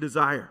actually what you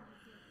desire.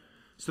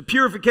 It's the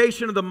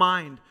purification of the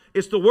mind.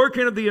 It's the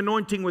working of the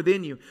anointing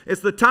within you.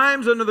 It's the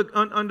times under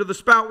the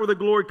spout where the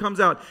glory comes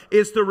out.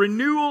 It's the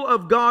renewal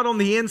of God on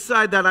the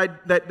inside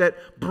that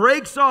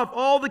breaks off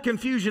all the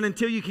confusion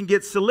until you can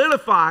get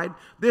solidified.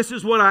 This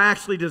is what I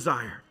actually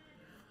desire.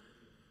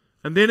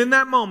 And then in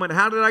that moment,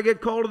 how did I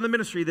get called in the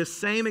ministry? This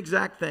same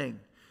exact thing.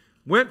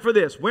 Went for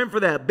this, went for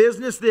that,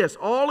 business this,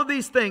 all of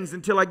these things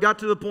until I got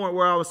to the point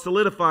where I was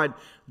solidified.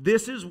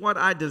 This is what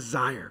I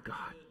desire, God.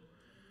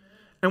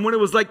 And when it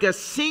was like a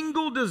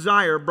single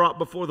desire brought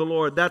before the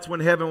Lord, that's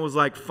when heaven was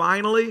like,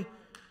 finally,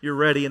 you're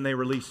ready, and they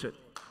release it.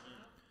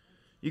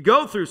 You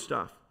go through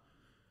stuff.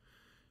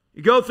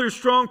 You go through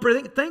strong,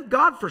 thank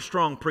God for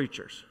strong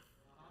preachers.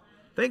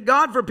 Thank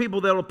God for people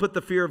that will put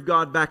the fear of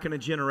God back in a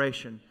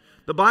generation.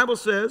 The Bible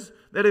says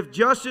that if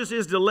justice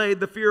is delayed,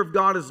 the fear of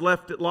God is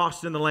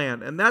lost in the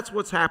land. And that's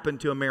what's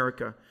happened to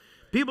America.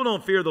 People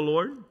don't fear the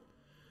Lord.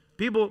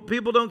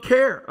 People don't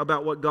care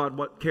about what God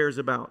cares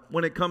about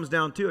when it comes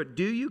down to it.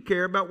 Do you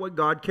care about what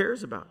God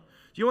cares about?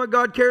 Do you know what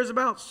God cares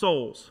about?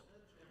 Souls.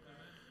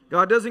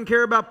 God doesn't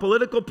care about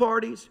political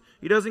parties.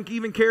 He doesn't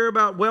even care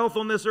about wealth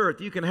on this earth.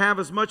 You can have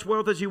as much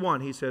wealth as you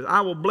want. He says,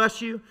 I will bless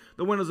you.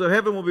 The windows of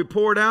heaven will be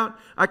poured out.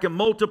 I can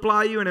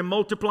multiply you, and in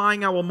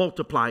multiplying, I will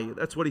multiply you.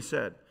 That's what he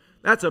said.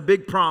 That's a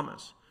big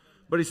promise.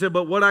 But he said,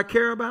 but what I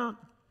care about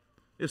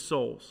is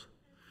souls.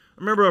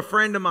 I remember a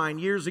friend of mine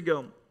years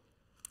ago.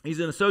 He's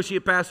an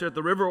associate pastor at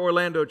the River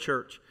Orlando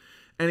Church.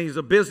 And he's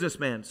a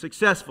businessman,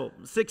 successful,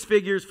 6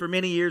 figures for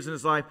many years in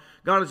his life.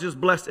 God has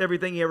just blessed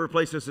everything he ever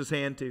places his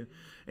hand to.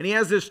 And he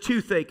has this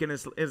toothache in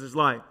his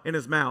life, in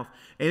his mouth.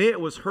 And it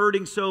was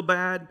hurting so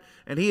bad.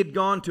 And he had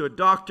gone to a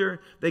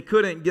doctor. They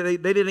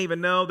didn't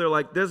even know. They're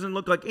like, doesn't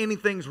look like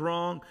anything's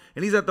wrong.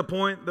 And he's at the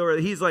point where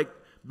he's like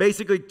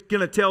basically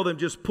going to tell them,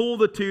 just pull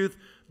the tooth,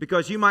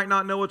 because you might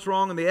not know what's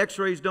wrong and the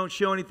x-rays don't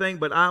show anything,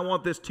 but I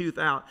want this tooth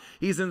out.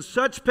 He's in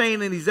such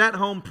pain and he's at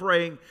home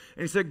praying.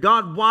 And he said,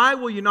 God, why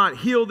will you not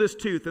heal this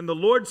tooth? And the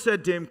Lord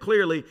said to him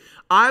clearly,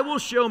 I will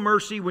show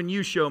mercy when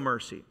you show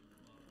mercy.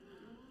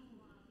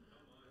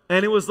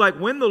 And it was like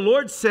when the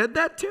Lord said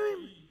that to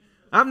him,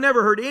 I've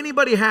never heard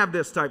anybody have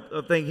this type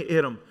of thing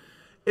hit him.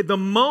 At the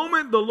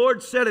moment the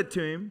Lord said it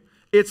to him,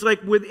 it's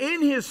like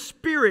within his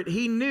spirit,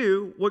 he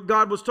knew what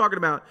God was talking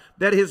about.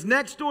 That his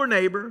next door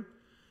neighbor,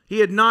 he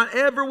had not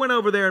ever went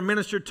over there and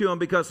ministered to them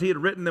because he had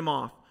written them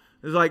off.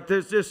 It's like,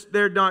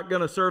 they're not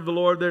going to serve the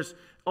Lord. There's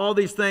all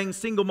these things.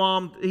 Single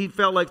mom, he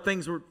felt like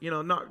things were,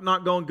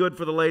 not going good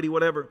for the lady,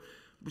 whatever.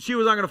 She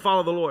was not going to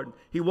follow the Lord.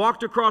 He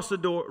walked across the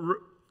door,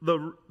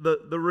 the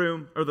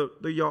room, or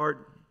the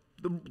yard,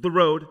 the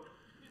road,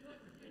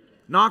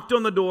 knocked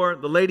on the door.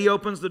 The lady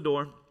opens the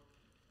door.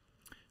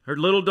 Her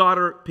little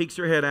daughter peeks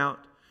her head out.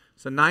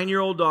 It's a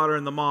 9-year-old daughter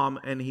and the mom,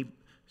 and he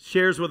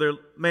shares with her,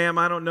 ma'am,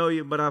 I don't know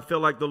you, but I feel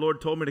like the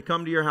Lord told me to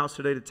come to your house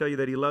today to tell you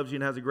that he loves you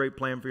and has a great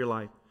plan for your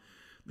life.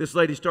 This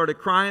lady started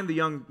crying. The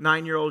young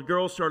 9-year-old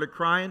girl started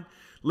crying,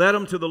 led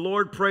him to the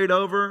Lord, prayed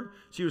over her.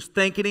 She was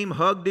thanking him,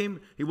 hugged him.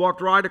 He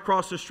walked right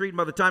across the street, and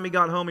by the time he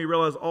got home, he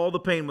realized all the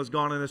pain was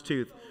gone in his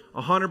tooth.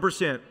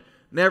 100%.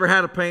 Never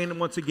had a pain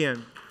once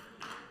again.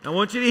 I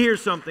want you to hear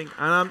something,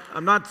 and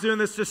I'm not doing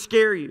this to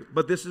scare you,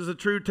 but this is a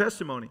true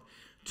testimony.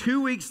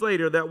 2 weeks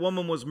later, that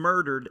woman was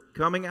murdered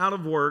coming out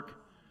of work.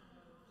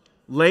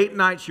 Late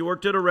night, she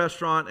worked at a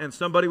restaurant, and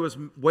somebody was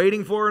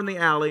waiting for her in the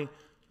alley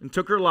and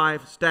took her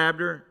life,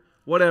 stabbed her,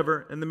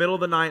 whatever, in the middle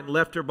of the night, and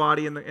left her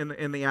body in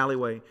the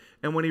alleyway.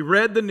 And when he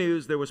read the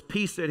news, there was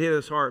peace that hit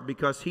his heart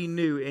because he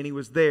knew, and he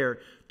was there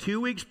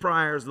 2 weeks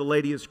prior as the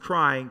lady is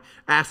crying,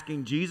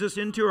 asking Jesus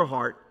into her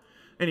heart,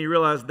 and he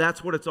realized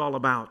that's what it's all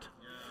about.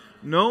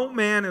 No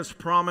man is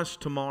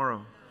promised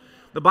tomorrow.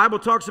 The Bible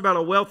talks about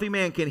a wealthy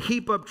man can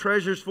heap up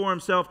treasures for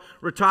himself,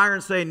 retire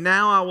and say,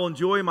 now I will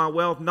enjoy my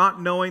wealth,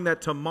 not knowing that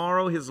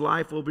tomorrow his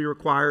life will be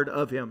required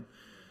of him.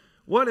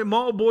 What it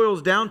all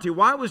boils down to,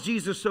 why was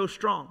Jesus so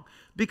strong?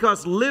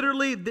 Because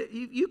literally,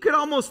 you could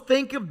almost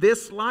think of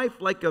this life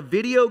like a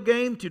video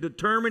game to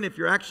determine if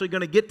you're actually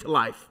going to get to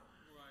life.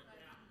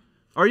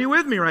 Are you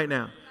with me right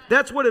now?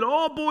 That's what it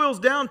all boils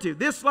down to.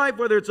 This life,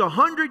 whether it's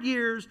 100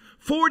 years,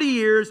 40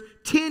 years,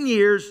 10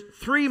 years,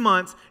 3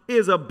 months,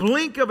 is a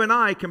blink of an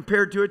eye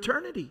compared to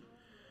eternity.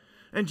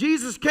 And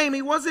Jesus came,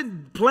 he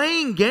wasn't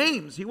playing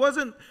games. He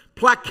wasn't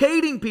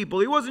placating people.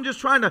 He wasn't just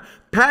trying to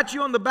pat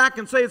you on the back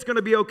and say it's going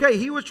to be okay.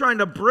 He was trying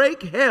to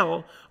break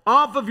hell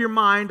off of your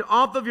mind,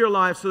 off of your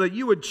life, so that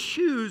you would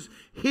choose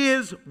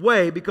his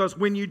way. Because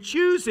when you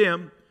choose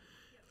him,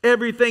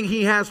 everything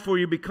he has for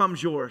you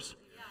becomes yours.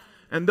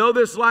 And though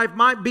this life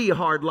might be a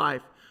hard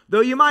life,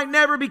 though you might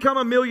never become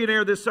a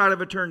millionaire this side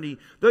of eternity,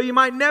 though you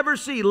might never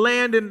see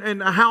land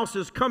and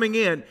houses coming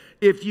in,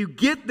 if you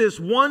get this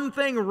one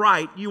thing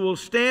right, you will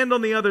stand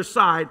on the other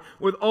side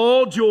with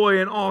all joy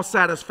and all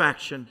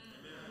satisfaction.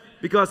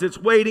 Because it's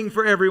waiting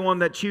for everyone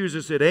that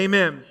chooses it.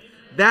 Amen.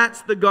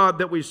 That's the God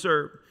that we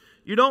serve.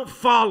 You don't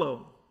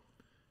follow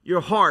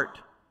your heart.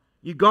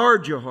 You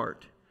guard your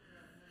heart.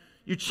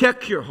 You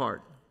check your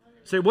heart.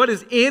 Say, what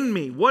is in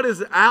me? What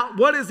is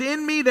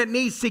in me that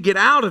needs to get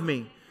out of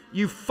me?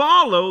 You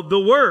follow the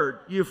Word.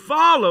 You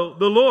follow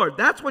the Lord.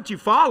 That's what you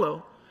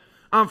follow.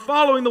 I'm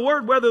following the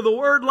Word, whether the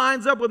Word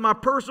lines up with my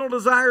personal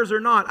desires or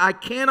not. I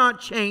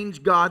cannot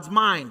change God's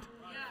mind.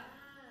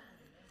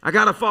 I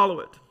got to follow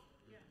it.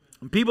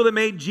 And people that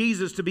made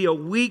Jesus to be a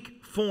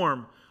weak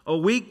form, a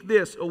weak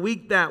this, a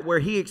weak that, where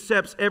he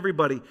accepts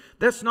everybody,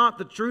 that's not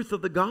the truth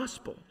of the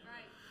gospel.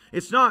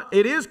 It's not.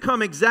 It is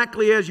come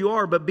exactly as you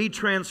are, but be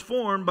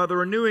transformed by the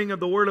renewing of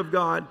the Word of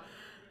God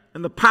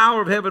and the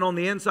power of heaven on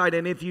the inside.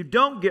 And if you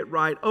don't get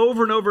right,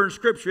 over and over in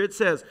Scripture, it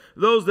says,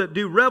 those that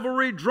do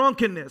revelry,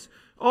 drunkenness,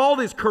 all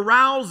this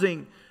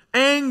carousing,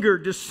 anger,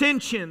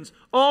 dissensions,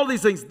 all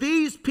these things,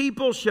 these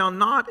people shall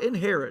not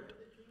inherit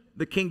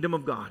the kingdom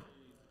of God.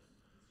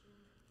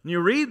 When you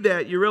read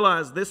that, you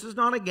realize this is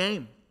not a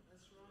game.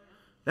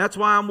 That's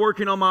why I'm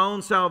working on my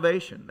own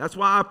salvation. That's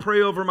why I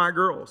pray over my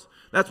girls.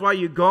 That's why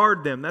you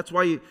guard them. That's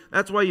why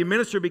you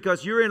minister,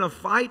 because you're in a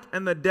fight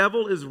and the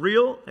devil is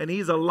real and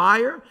he's a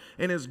liar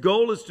and his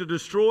goal is to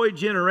destroy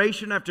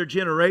generation after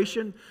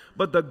generation.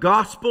 But the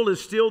gospel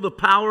is still the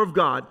power of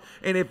God.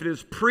 And if it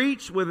is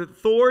preached with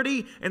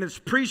authority and it's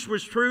preached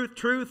with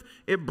truth,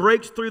 it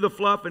breaks through the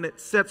fluff and it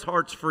sets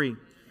hearts free.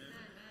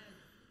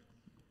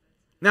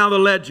 Now the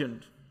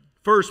legend.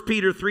 1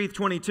 Peter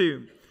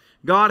 3:22.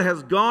 God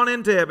has gone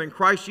into heaven.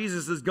 Christ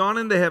Jesus has gone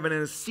into heaven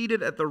and is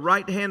seated at the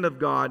right hand of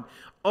God.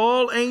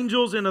 All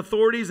angels and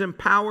authorities and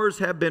powers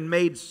have been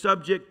made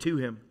subject to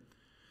him.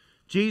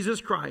 Jesus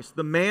Christ,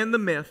 the man, the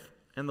myth,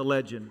 and the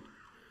legend.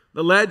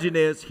 The legend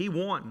is he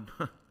won.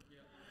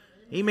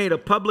 He made a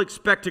public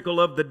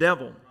spectacle of the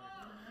devil.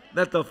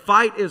 That the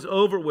fight is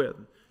over with.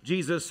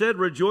 Jesus said,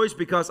 rejoice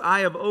because I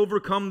have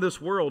overcome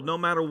this world. No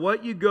matter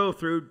what you go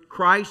through,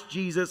 Christ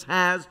Jesus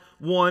has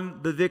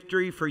won the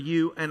victory for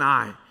you and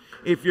I.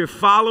 If you're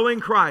following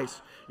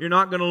Christ, you're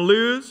not going to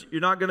lose.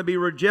 You're not going to be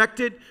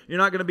rejected. You're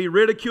not going to be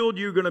ridiculed.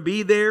 You're going to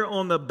be there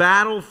on the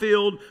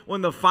battlefield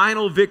when the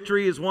final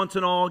victory is once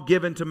and all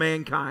given to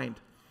mankind.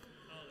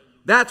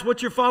 That's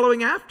what you're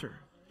following after.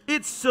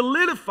 It's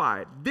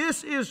solidified.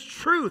 This is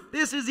truth.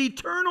 This is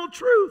eternal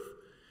truth.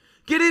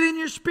 Get it in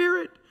your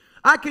spirit.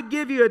 I could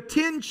give you a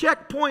 10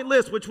 checkpoint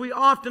list, which we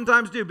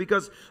oftentimes do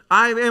because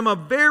I am a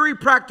very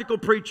practical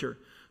preacher.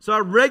 So I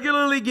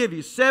regularly give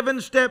you 7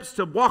 steps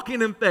to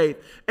walking in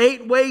faith,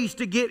 8 ways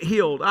to get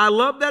healed. I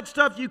love that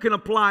stuff. You can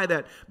apply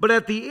that. But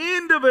at the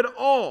end of it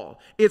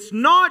all, it's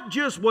not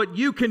just what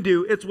you can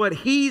do. It's what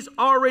he's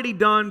already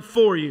done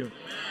for you.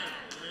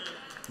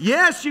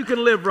 Yes, you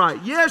can live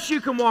right. Yes, you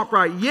can walk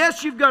right.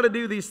 Yes, you've got to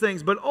do these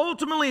things. But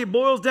ultimately, it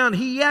boils down,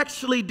 he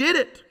actually did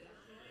it.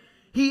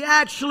 He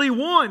actually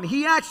won.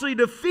 He actually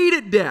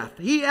defeated death.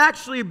 He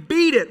actually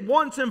beat it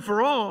once and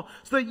for all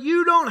so that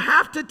you don't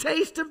have to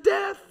taste of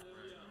death.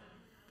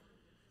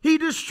 He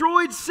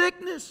destroyed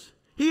sickness.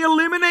 He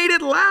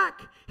eliminated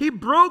lack. He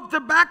broke the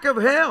back of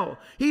hell.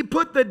 He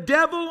put the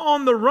devil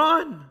on the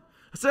run.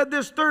 I said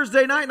this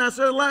Thursday night and I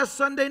said it last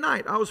Sunday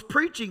night. I was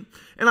preaching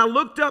and I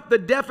looked up the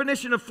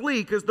definition of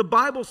flee because the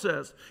Bible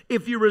says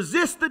if you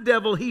resist the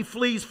devil, he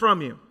flees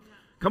from you.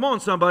 Come on,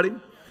 somebody.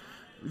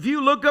 If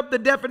you look up the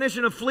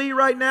definition of flee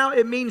right now,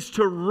 it means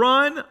to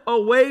run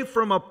away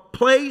from a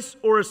place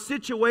or a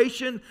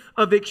situation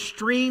of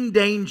extreme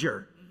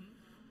danger.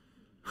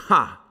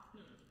 Ha!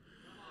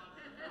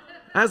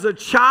 As a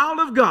child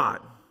of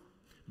God,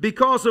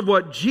 because of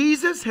what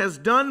Jesus has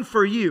done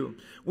for you,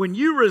 when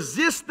you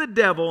resist the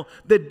devil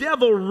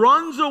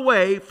runs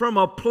away from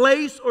a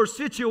place or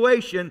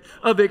situation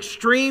of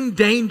extreme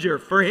danger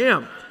for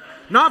him.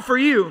 Not for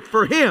you,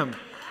 for him.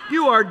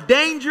 You are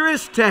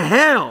dangerous to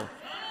hell.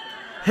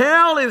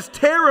 Hell is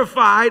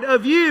terrified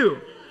of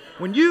you.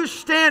 When you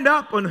stand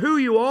up on who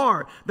you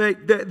are,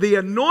 the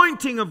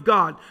anointing of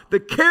God, the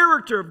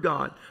character of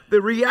God,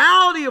 the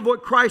reality of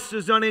what Christ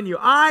has done in you.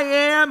 I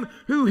am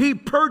who he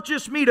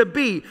purchased me to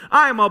be.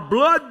 I am a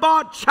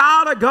blood-bought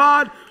child of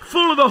God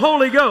full of the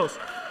Holy Ghost.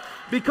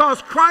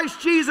 Because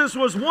Christ Jesus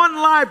was one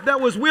life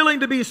that was willing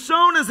to be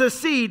sown as a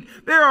seed,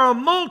 there are a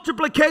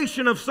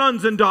multiplication of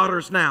sons and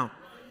daughters now.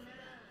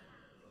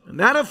 And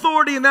that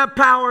authority and that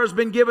power has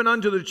been given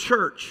unto the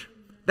church.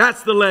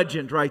 That's the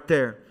legend right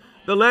there.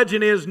 The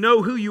legend is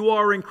know who you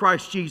are in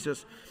Christ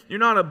Jesus. You're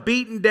not a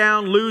beaten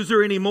down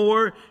loser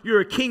anymore.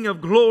 You're a king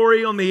of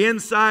glory on the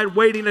inside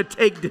waiting to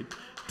take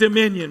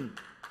dominion.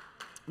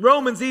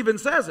 Romans even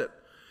says it.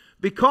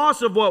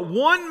 Because of what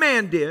one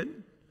man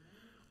did,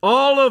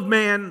 all of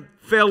man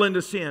fell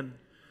into sin.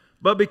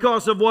 But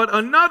because of what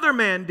another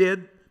man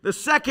did, the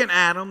second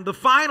Adam, the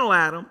final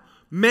Adam,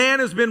 man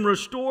has been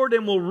restored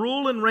and will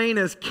rule and reign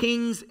as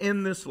kings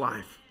in this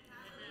life.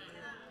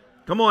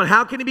 Come on,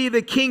 how can he be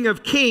the King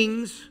of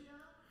Kings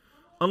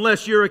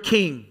unless you're a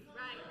king?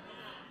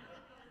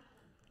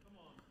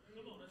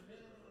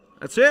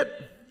 That's it.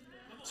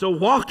 So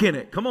walk in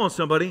it. Come on,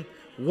 somebody.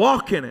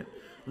 Walk in it.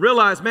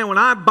 Realize, man, when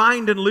I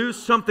bind and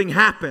loose, something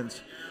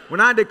happens.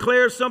 When I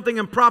declare something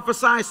and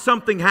prophesy,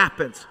 something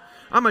happens.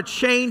 I'm going to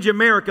change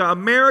America.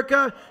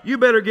 America, you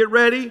better get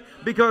ready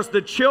because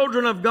the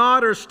children of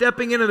God are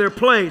stepping into their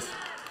place.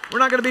 We're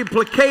not going to be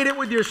placated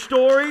with your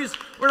stories.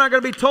 We're not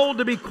going to be told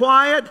to be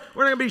quiet.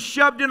 We're not going to be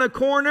shoved in a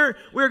corner.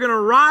 We're going to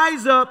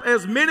rise up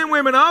as men and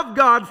women of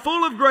God,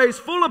 full of grace,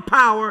 full of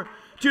power,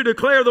 to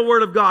declare the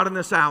word of God in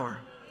this hour.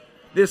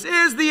 This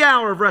is the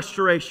hour of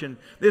restoration.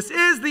 This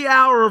is the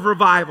hour of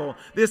revival.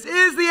 This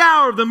is the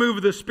hour of the move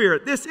of the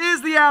Spirit. This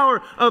is the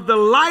hour of the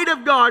light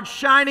of God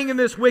shining in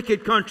this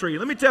wicked country.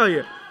 Let me tell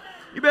you,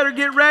 you better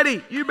get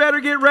ready. You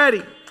better get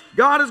ready.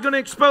 God is going to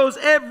expose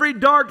every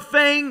dark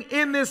thing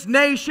in this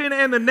nation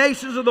and the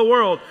nations of the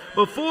world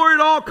before it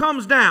all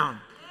comes down.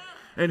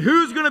 And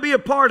who's going to be a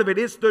part of it?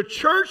 It's the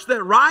church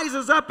that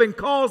rises up and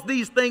calls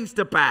these things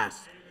to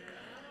pass.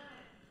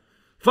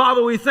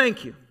 Father, we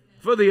thank you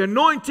for the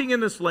anointing in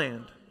this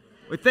land.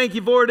 We thank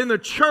you for it in the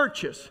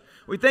churches.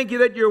 We thank you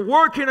that you're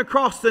working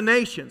across the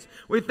nations.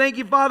 We thank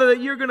you, Father, that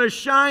you're going to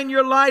shine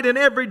your light in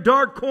every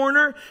dark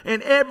corner,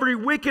 and every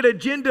wicked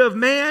agenda of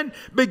man,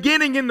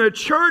 beginning in the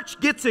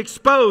church, gets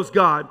exposed,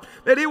 God.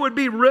 That it would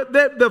be,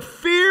 that the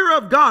fear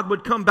of God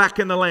would come back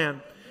in the land.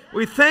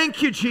 We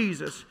thank you,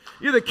 Jesus.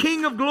 You're the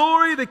King of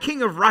glory, the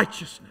King of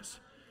righteousness.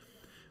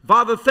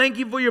 Father, thank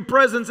you for your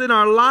presence in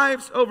our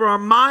lives, over our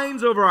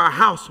minds, over our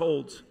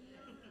households.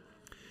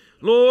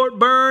 Lord,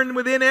 burn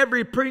within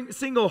every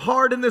single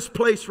heart in this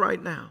place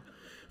right now.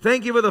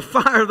 Thank you for the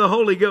fire of the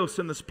Holy Ghost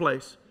in this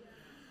place.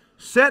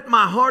 Set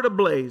my heart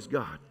ablaze,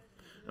 God,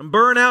 and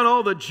burn out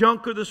all the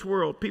junk of this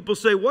world. People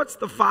say, what's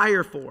the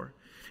fire for?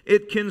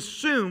 It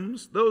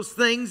consumes those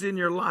things in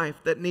your life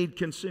that need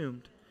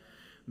consumed.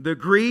 The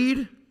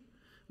greed,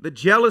 the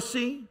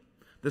jealousy,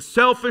 the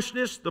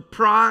selfishness, the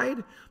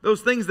pride,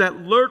 those things that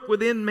lurk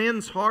within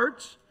men's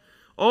hearts.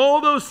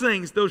 All those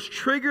things, those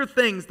trigger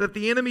things that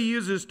the enemy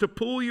uses to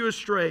pull you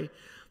astray,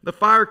 the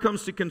fire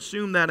comes to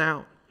consume that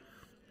out.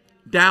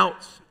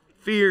 Doubts,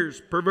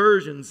 fears,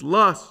 perversions,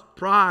 lust,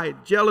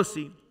 pride,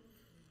 jealousy,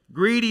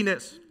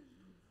 greediness,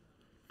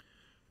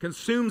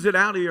 consumes it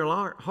out of your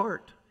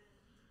heart.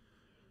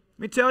 Let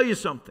me tell you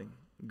something.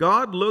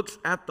 God looks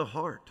at the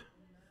heart.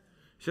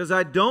 He says,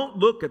 I don't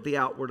look at the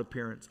outward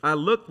appearance. I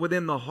look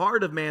within the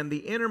heart of man, the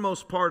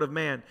innermost part of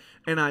man,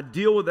 and I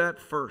deal with that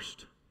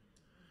first.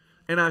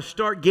 And I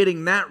start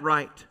getting that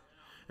right.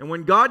 And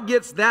when God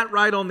gets that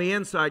right on the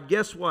inside,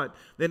 guess what?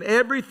 Then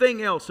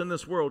everything else in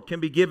this world can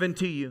be given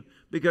to you,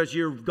 because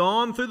you've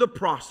gone through the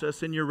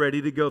process and you're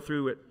ready to go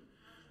through it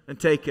and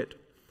take it.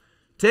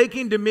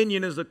 Taking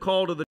dominion is a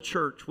call to the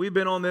church. We've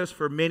been on this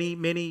for many,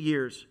 many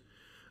years.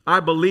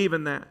 I believe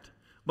in that.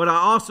 But I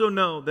also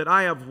know that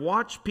I have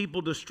watched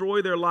people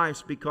destroy their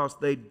lives because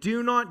they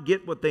do not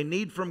get what they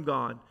need from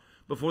God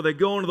before they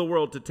go into the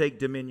world to take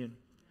dominion.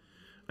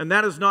 And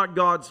that is not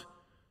God's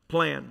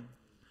plan.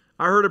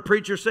 I heard a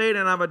preacher say it,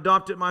 and I've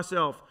adopted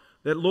myself,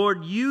 that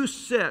Lord, you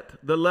set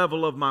the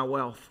level of my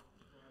wealth,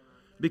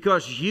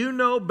 because you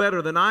know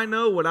better than I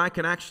know what I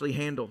can actually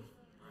handle.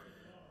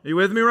 Are you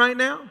with me right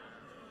now?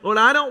 Lord,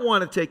 I don't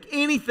want to take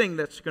anything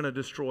that's going to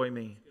destroy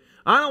me.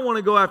 I don't want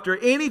to go after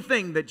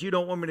anything that you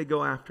don't want me to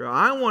go after.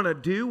 I want to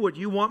do what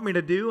you want me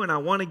to do, and I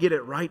want to get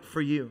it right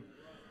for you.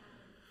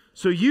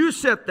 So you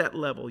set that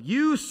level.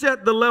 You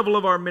set the level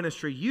of our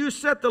ministry. You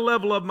set the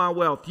level of my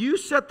wealth. You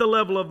set the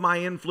level of my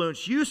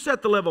influence. You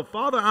set the level.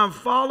 Father, I'm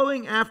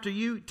following after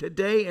you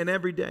today and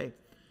every day.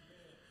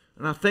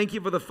 And I thank you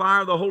for the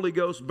fire of the Holy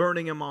Ghost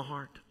burning in my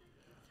heart.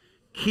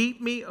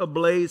 Keep me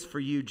ablaze for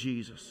you,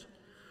 Jesus.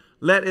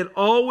 Let it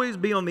always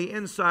be on the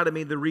inside of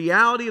me. The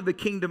reality of the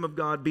kingdom of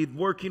God be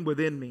working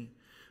within me.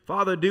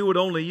 Father, do what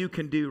only you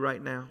can do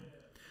right now.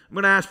 I'm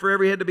going to ask for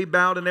every head to be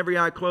bowed and every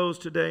eye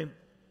closed today.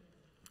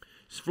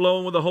 It's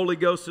flowing with the Holy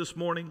Ghost this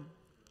morning.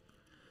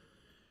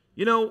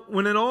 You know,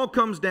 when it all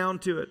comes down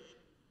to it,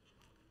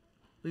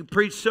 we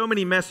preach so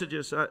many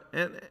messages,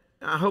 and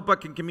I hope I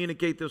can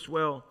communicate this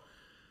well.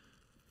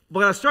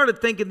 But I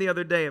started thinking the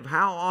other day of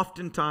how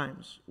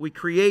oftentimes we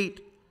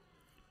create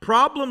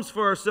problems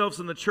for ourselves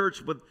in the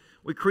church.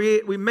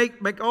 We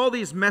make all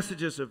these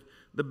messages of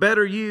the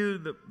better you,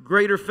 the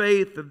greater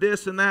faith, the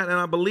this and that, and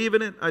I believe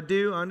in it. I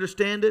do. I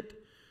understand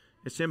it.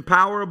 It's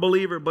empower a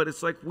believer, but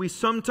it's like we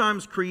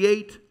sometimes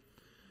create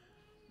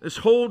this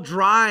whole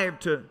drive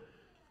to,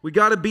 we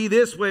got to be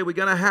this way, we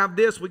got to have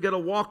this, we got to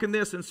walk in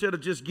this, instead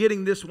of just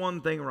getting this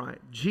one thing right.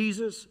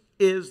 Jesus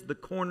is the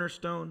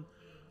cornerstone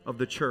of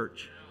the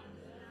church.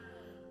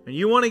 And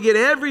you want to get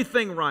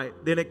everything right,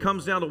 then it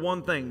comes down to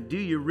one thing. Do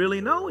you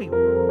really know Him?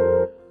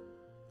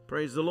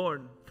 Praise the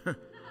Lord.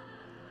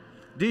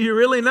 Do you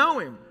really know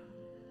Him?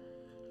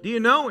 Do you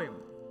know Him?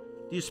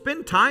 Do you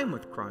spend time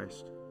with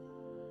Christ?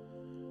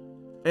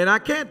 And I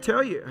can't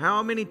tell you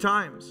how many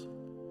times.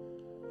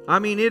 I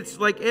mean, it's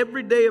like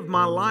every day of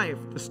my life,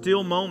 the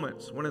still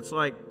moments when it's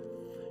like,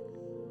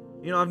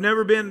 you know, I've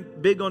never been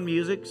big on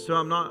music, so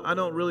I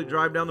don't really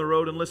drive down the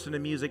road and listen to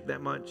music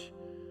that much.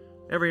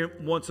 Every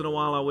once in a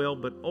while I will,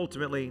 but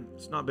ultimately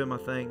it's not been my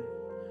thing.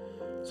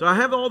 So I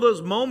have all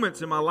those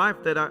moments in my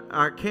life that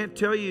I can't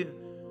tell you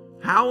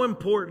how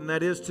important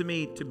that is to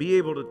me, to be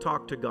able to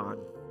talk to God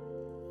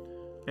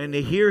and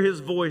to hear His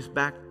voice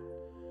back,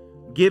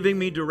 giving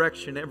me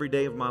direction every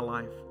day of my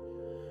life.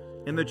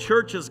 And the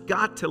church has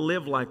got to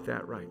live like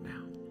that right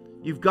now.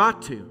 You've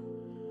got to.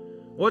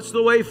 What's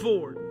the way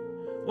forward?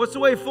 What's the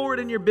way forward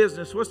in your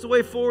business? What's the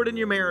way forward in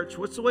your marriage?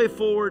 What's the way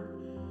forward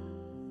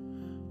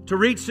to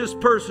reach this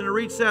person, to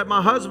reach that? My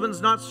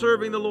husband's not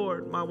serving the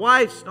Lord. My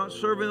wife's not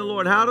serving the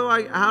Lord. How do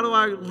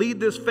I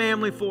lead this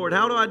family forward?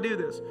 How do I do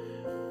this?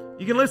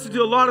 You can listen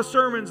to a lot of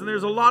sermons, and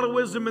there's a lot of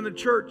wisdom in the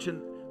church,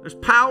 and there's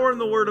power in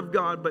the Word of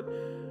God, but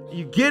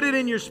you get it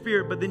in your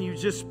spirit, but then you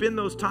just spend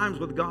those times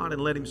with God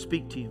and let Him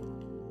speak to you.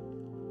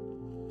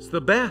 It's the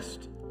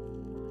best.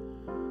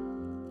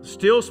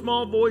 Still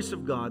small voice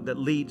of God that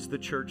leads the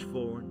church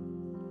forward.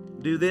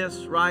 Do this,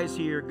 rise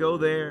here, go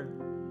there.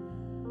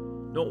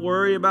 Don't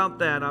worry about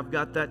that. I've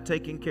got that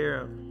taken care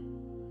of.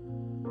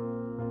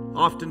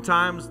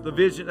 Oftentimes the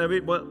vision of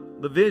it, well,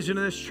 The vision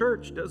of this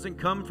church doesn't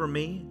come from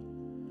me.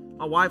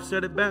 My wife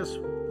said it best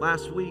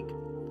last week.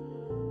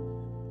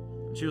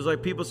 She was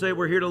like, people say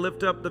we're here to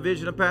lift up the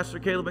vision of Pastor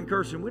Caleb and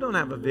Kirsten. We don't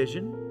have a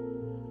vision.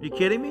 Are you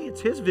kidding me?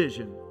 It's his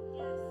vision.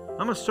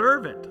 I'm a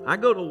servant. I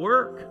go to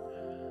work.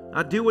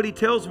 I do what he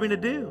tells me to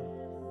do.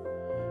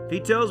 If he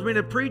tells me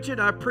to preach it,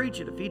 I preach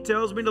it. If he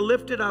tells me to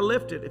lift it, I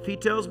lift it. If he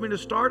tells me to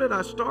start it,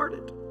 I start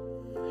it.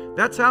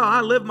 That's how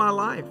I live my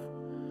life.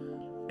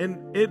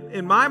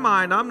 In my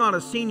mind, I'm not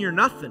a senior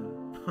nothing.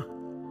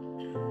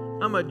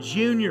 I'm a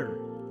junior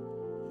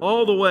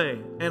all the way,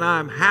 and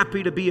I'm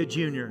happy to be a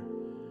junior.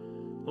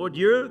 Lord,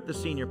 you're the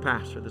senior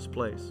pastor of this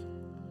place.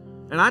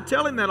 And I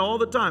tell him that all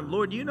the time.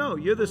 Lord, you know,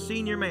 you're the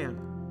senior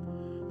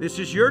man. This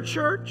is your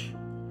church.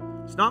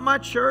 It's not my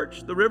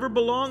church. The river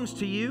belongs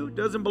to you. It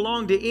doesn't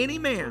belong to any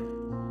man.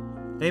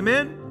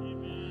 Amen?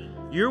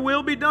 Amen? Your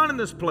will be done in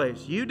this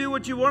place. You do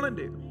what you want to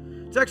do.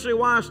 It's actually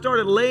why I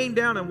started laying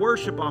down in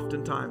worship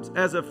oftentimes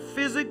as a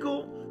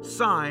physical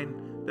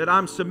sign that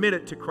I'm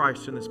submitted to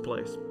Christ in this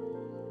place.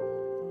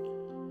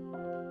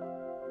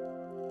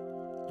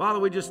 Father,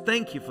 we just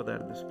thank you for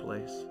that in this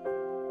place.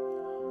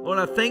 Lord,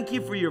 I thank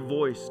you for your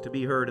voice to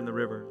be heard in the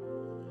river.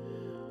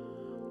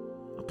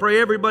 I pray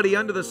everybody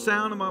under the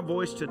sound of my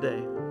voice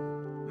today,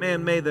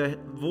 man, may the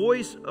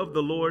voice of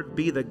the Lord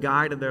be the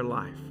guide of their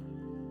life.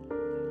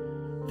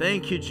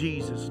 Thank you,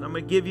 Jesus. And I'm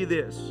going to give you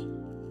this.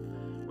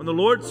 When the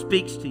Lord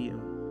speaks to you,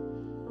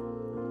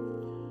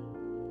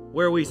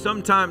 where we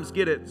sometimes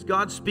get it,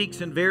 God speaks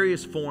in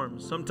various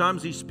forms.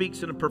 Sometimes he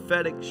speaks in a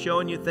prophetic,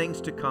 showing you things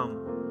to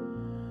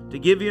come, to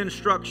give you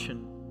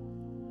instruction.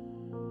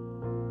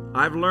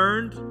 I've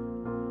learned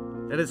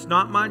that it's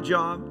not my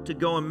job to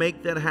go and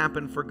make that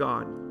happen for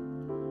God.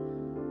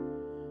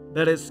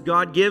 That it's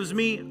God gives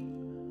me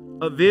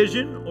a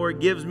vision or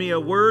gives me a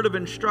word of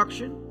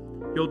instruction.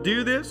 You'll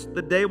do this.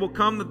 The day will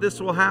come that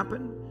this will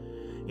happen.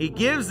 He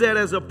gives that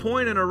as a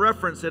point and a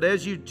reference that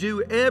as you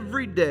do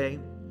every day,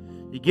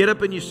 you get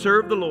up and you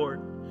serve the Lord.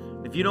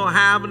 If you don't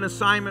have an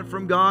assignment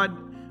from God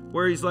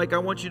where he's like, I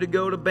want you to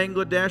go to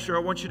Bangladesh or I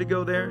want you to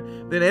go there,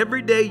 then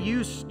every day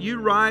you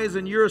rise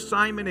and your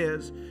assignment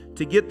is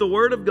to get the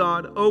Word of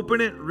God,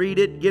 open it, read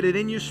it, get it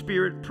in your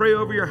spirit, pray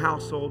over your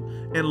household,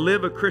 and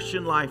live a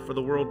Christian life for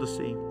the world to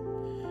see.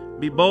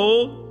 Be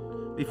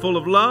bold, be full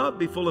of love,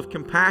 be full of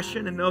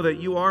compassion, and know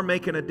that you are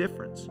making a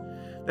difference.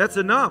 That's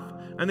enough.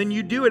 And then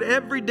you do it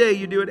every day.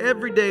 You do it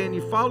every day, and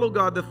you follow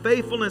God, the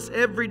faithfulness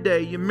every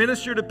day. You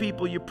minister to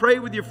people. You pray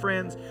with your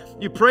friends.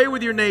 You pray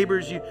with your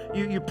neighbors. You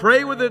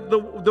pray with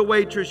the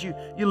waitress. You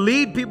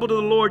lead people to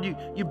the Lord.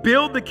 You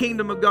build the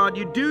kingdom of God.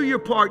 You do your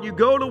part. You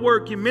go to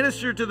work. You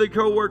minister to the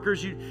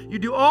co-workers. You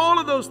do all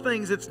of those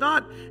things. It's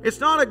not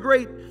a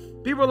great...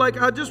 People are like,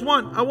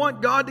 I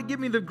want God to give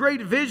me the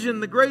great vision,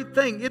 the great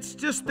thing. It's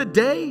just the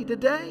day to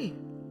day.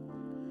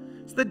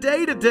 It's the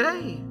day to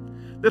day.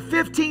 The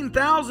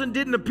 15,000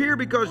 didn't appear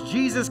because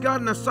Jesus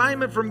got an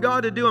assignment from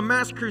God to do a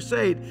mass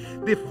crusade.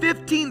 The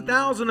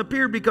 15,000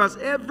 appeared because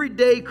every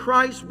day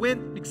Christ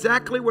went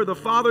exactly where the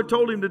Father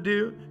told him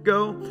to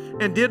go,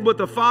 and did what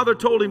the Father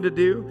told him to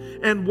do,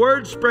 and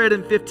word spread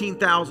and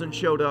 15,000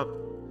 showed up.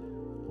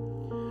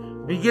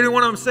 Are you getting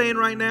what I'm saying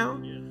right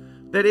now?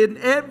 That in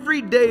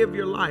every day of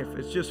your life,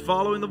 it's just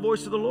following the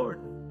voice of the Lord.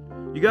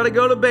 You got to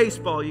go to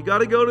baseball. You got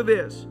to go to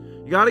this.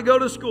 You got to go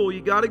to school. You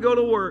got to go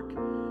to work.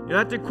 You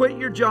have to quit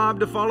your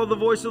job to follow the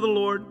voice of the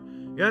Lord.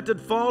 You have to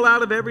fall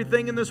out of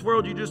everything in this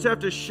world. You just have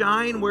to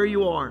shine where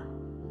you are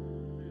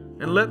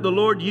and let the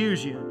Lord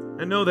use you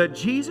and know that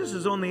Jesus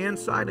is on the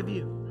inside of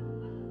you.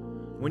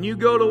 When you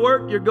go to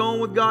work, you're going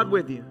with God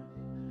with you.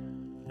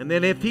 And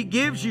then if he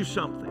gives you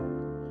something,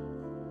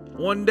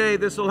 one day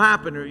this will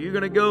happen, or you're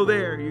going to go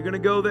there, you're going to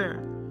go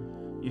there.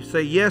 You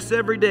say yes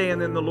every day,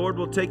 and then the Lord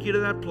will take you to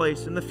that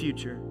place in the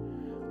future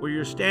where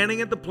you're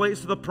standing at the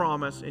place of the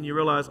promise and you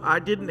realize, I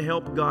didn't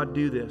help God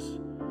do this.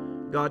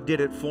 God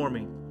did it for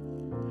me.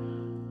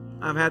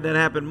 I've had that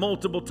happen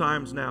multiple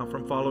times now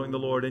from following the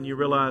Lord, and you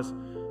realize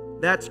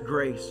that's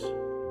grace.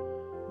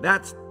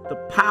 That's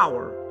the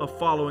power of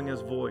following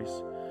his voice.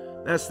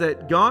 That's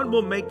that God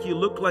will make you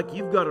look like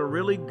you've got a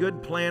really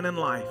good plan in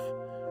life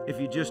if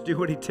you just do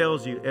what he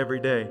tells you every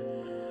day.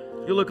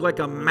 You look like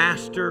a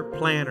master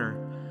planner.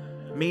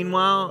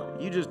 Meanwhile,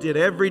 you just did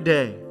every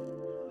day.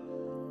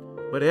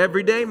 But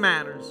every day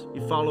matters.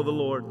 You follow the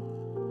Lord.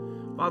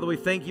 Father, we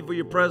thank you for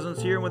your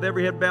presence here. And with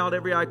every head bowed,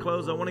 every eye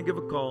closed, I want to give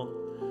a call.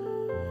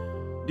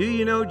 Do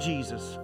you know Jesus?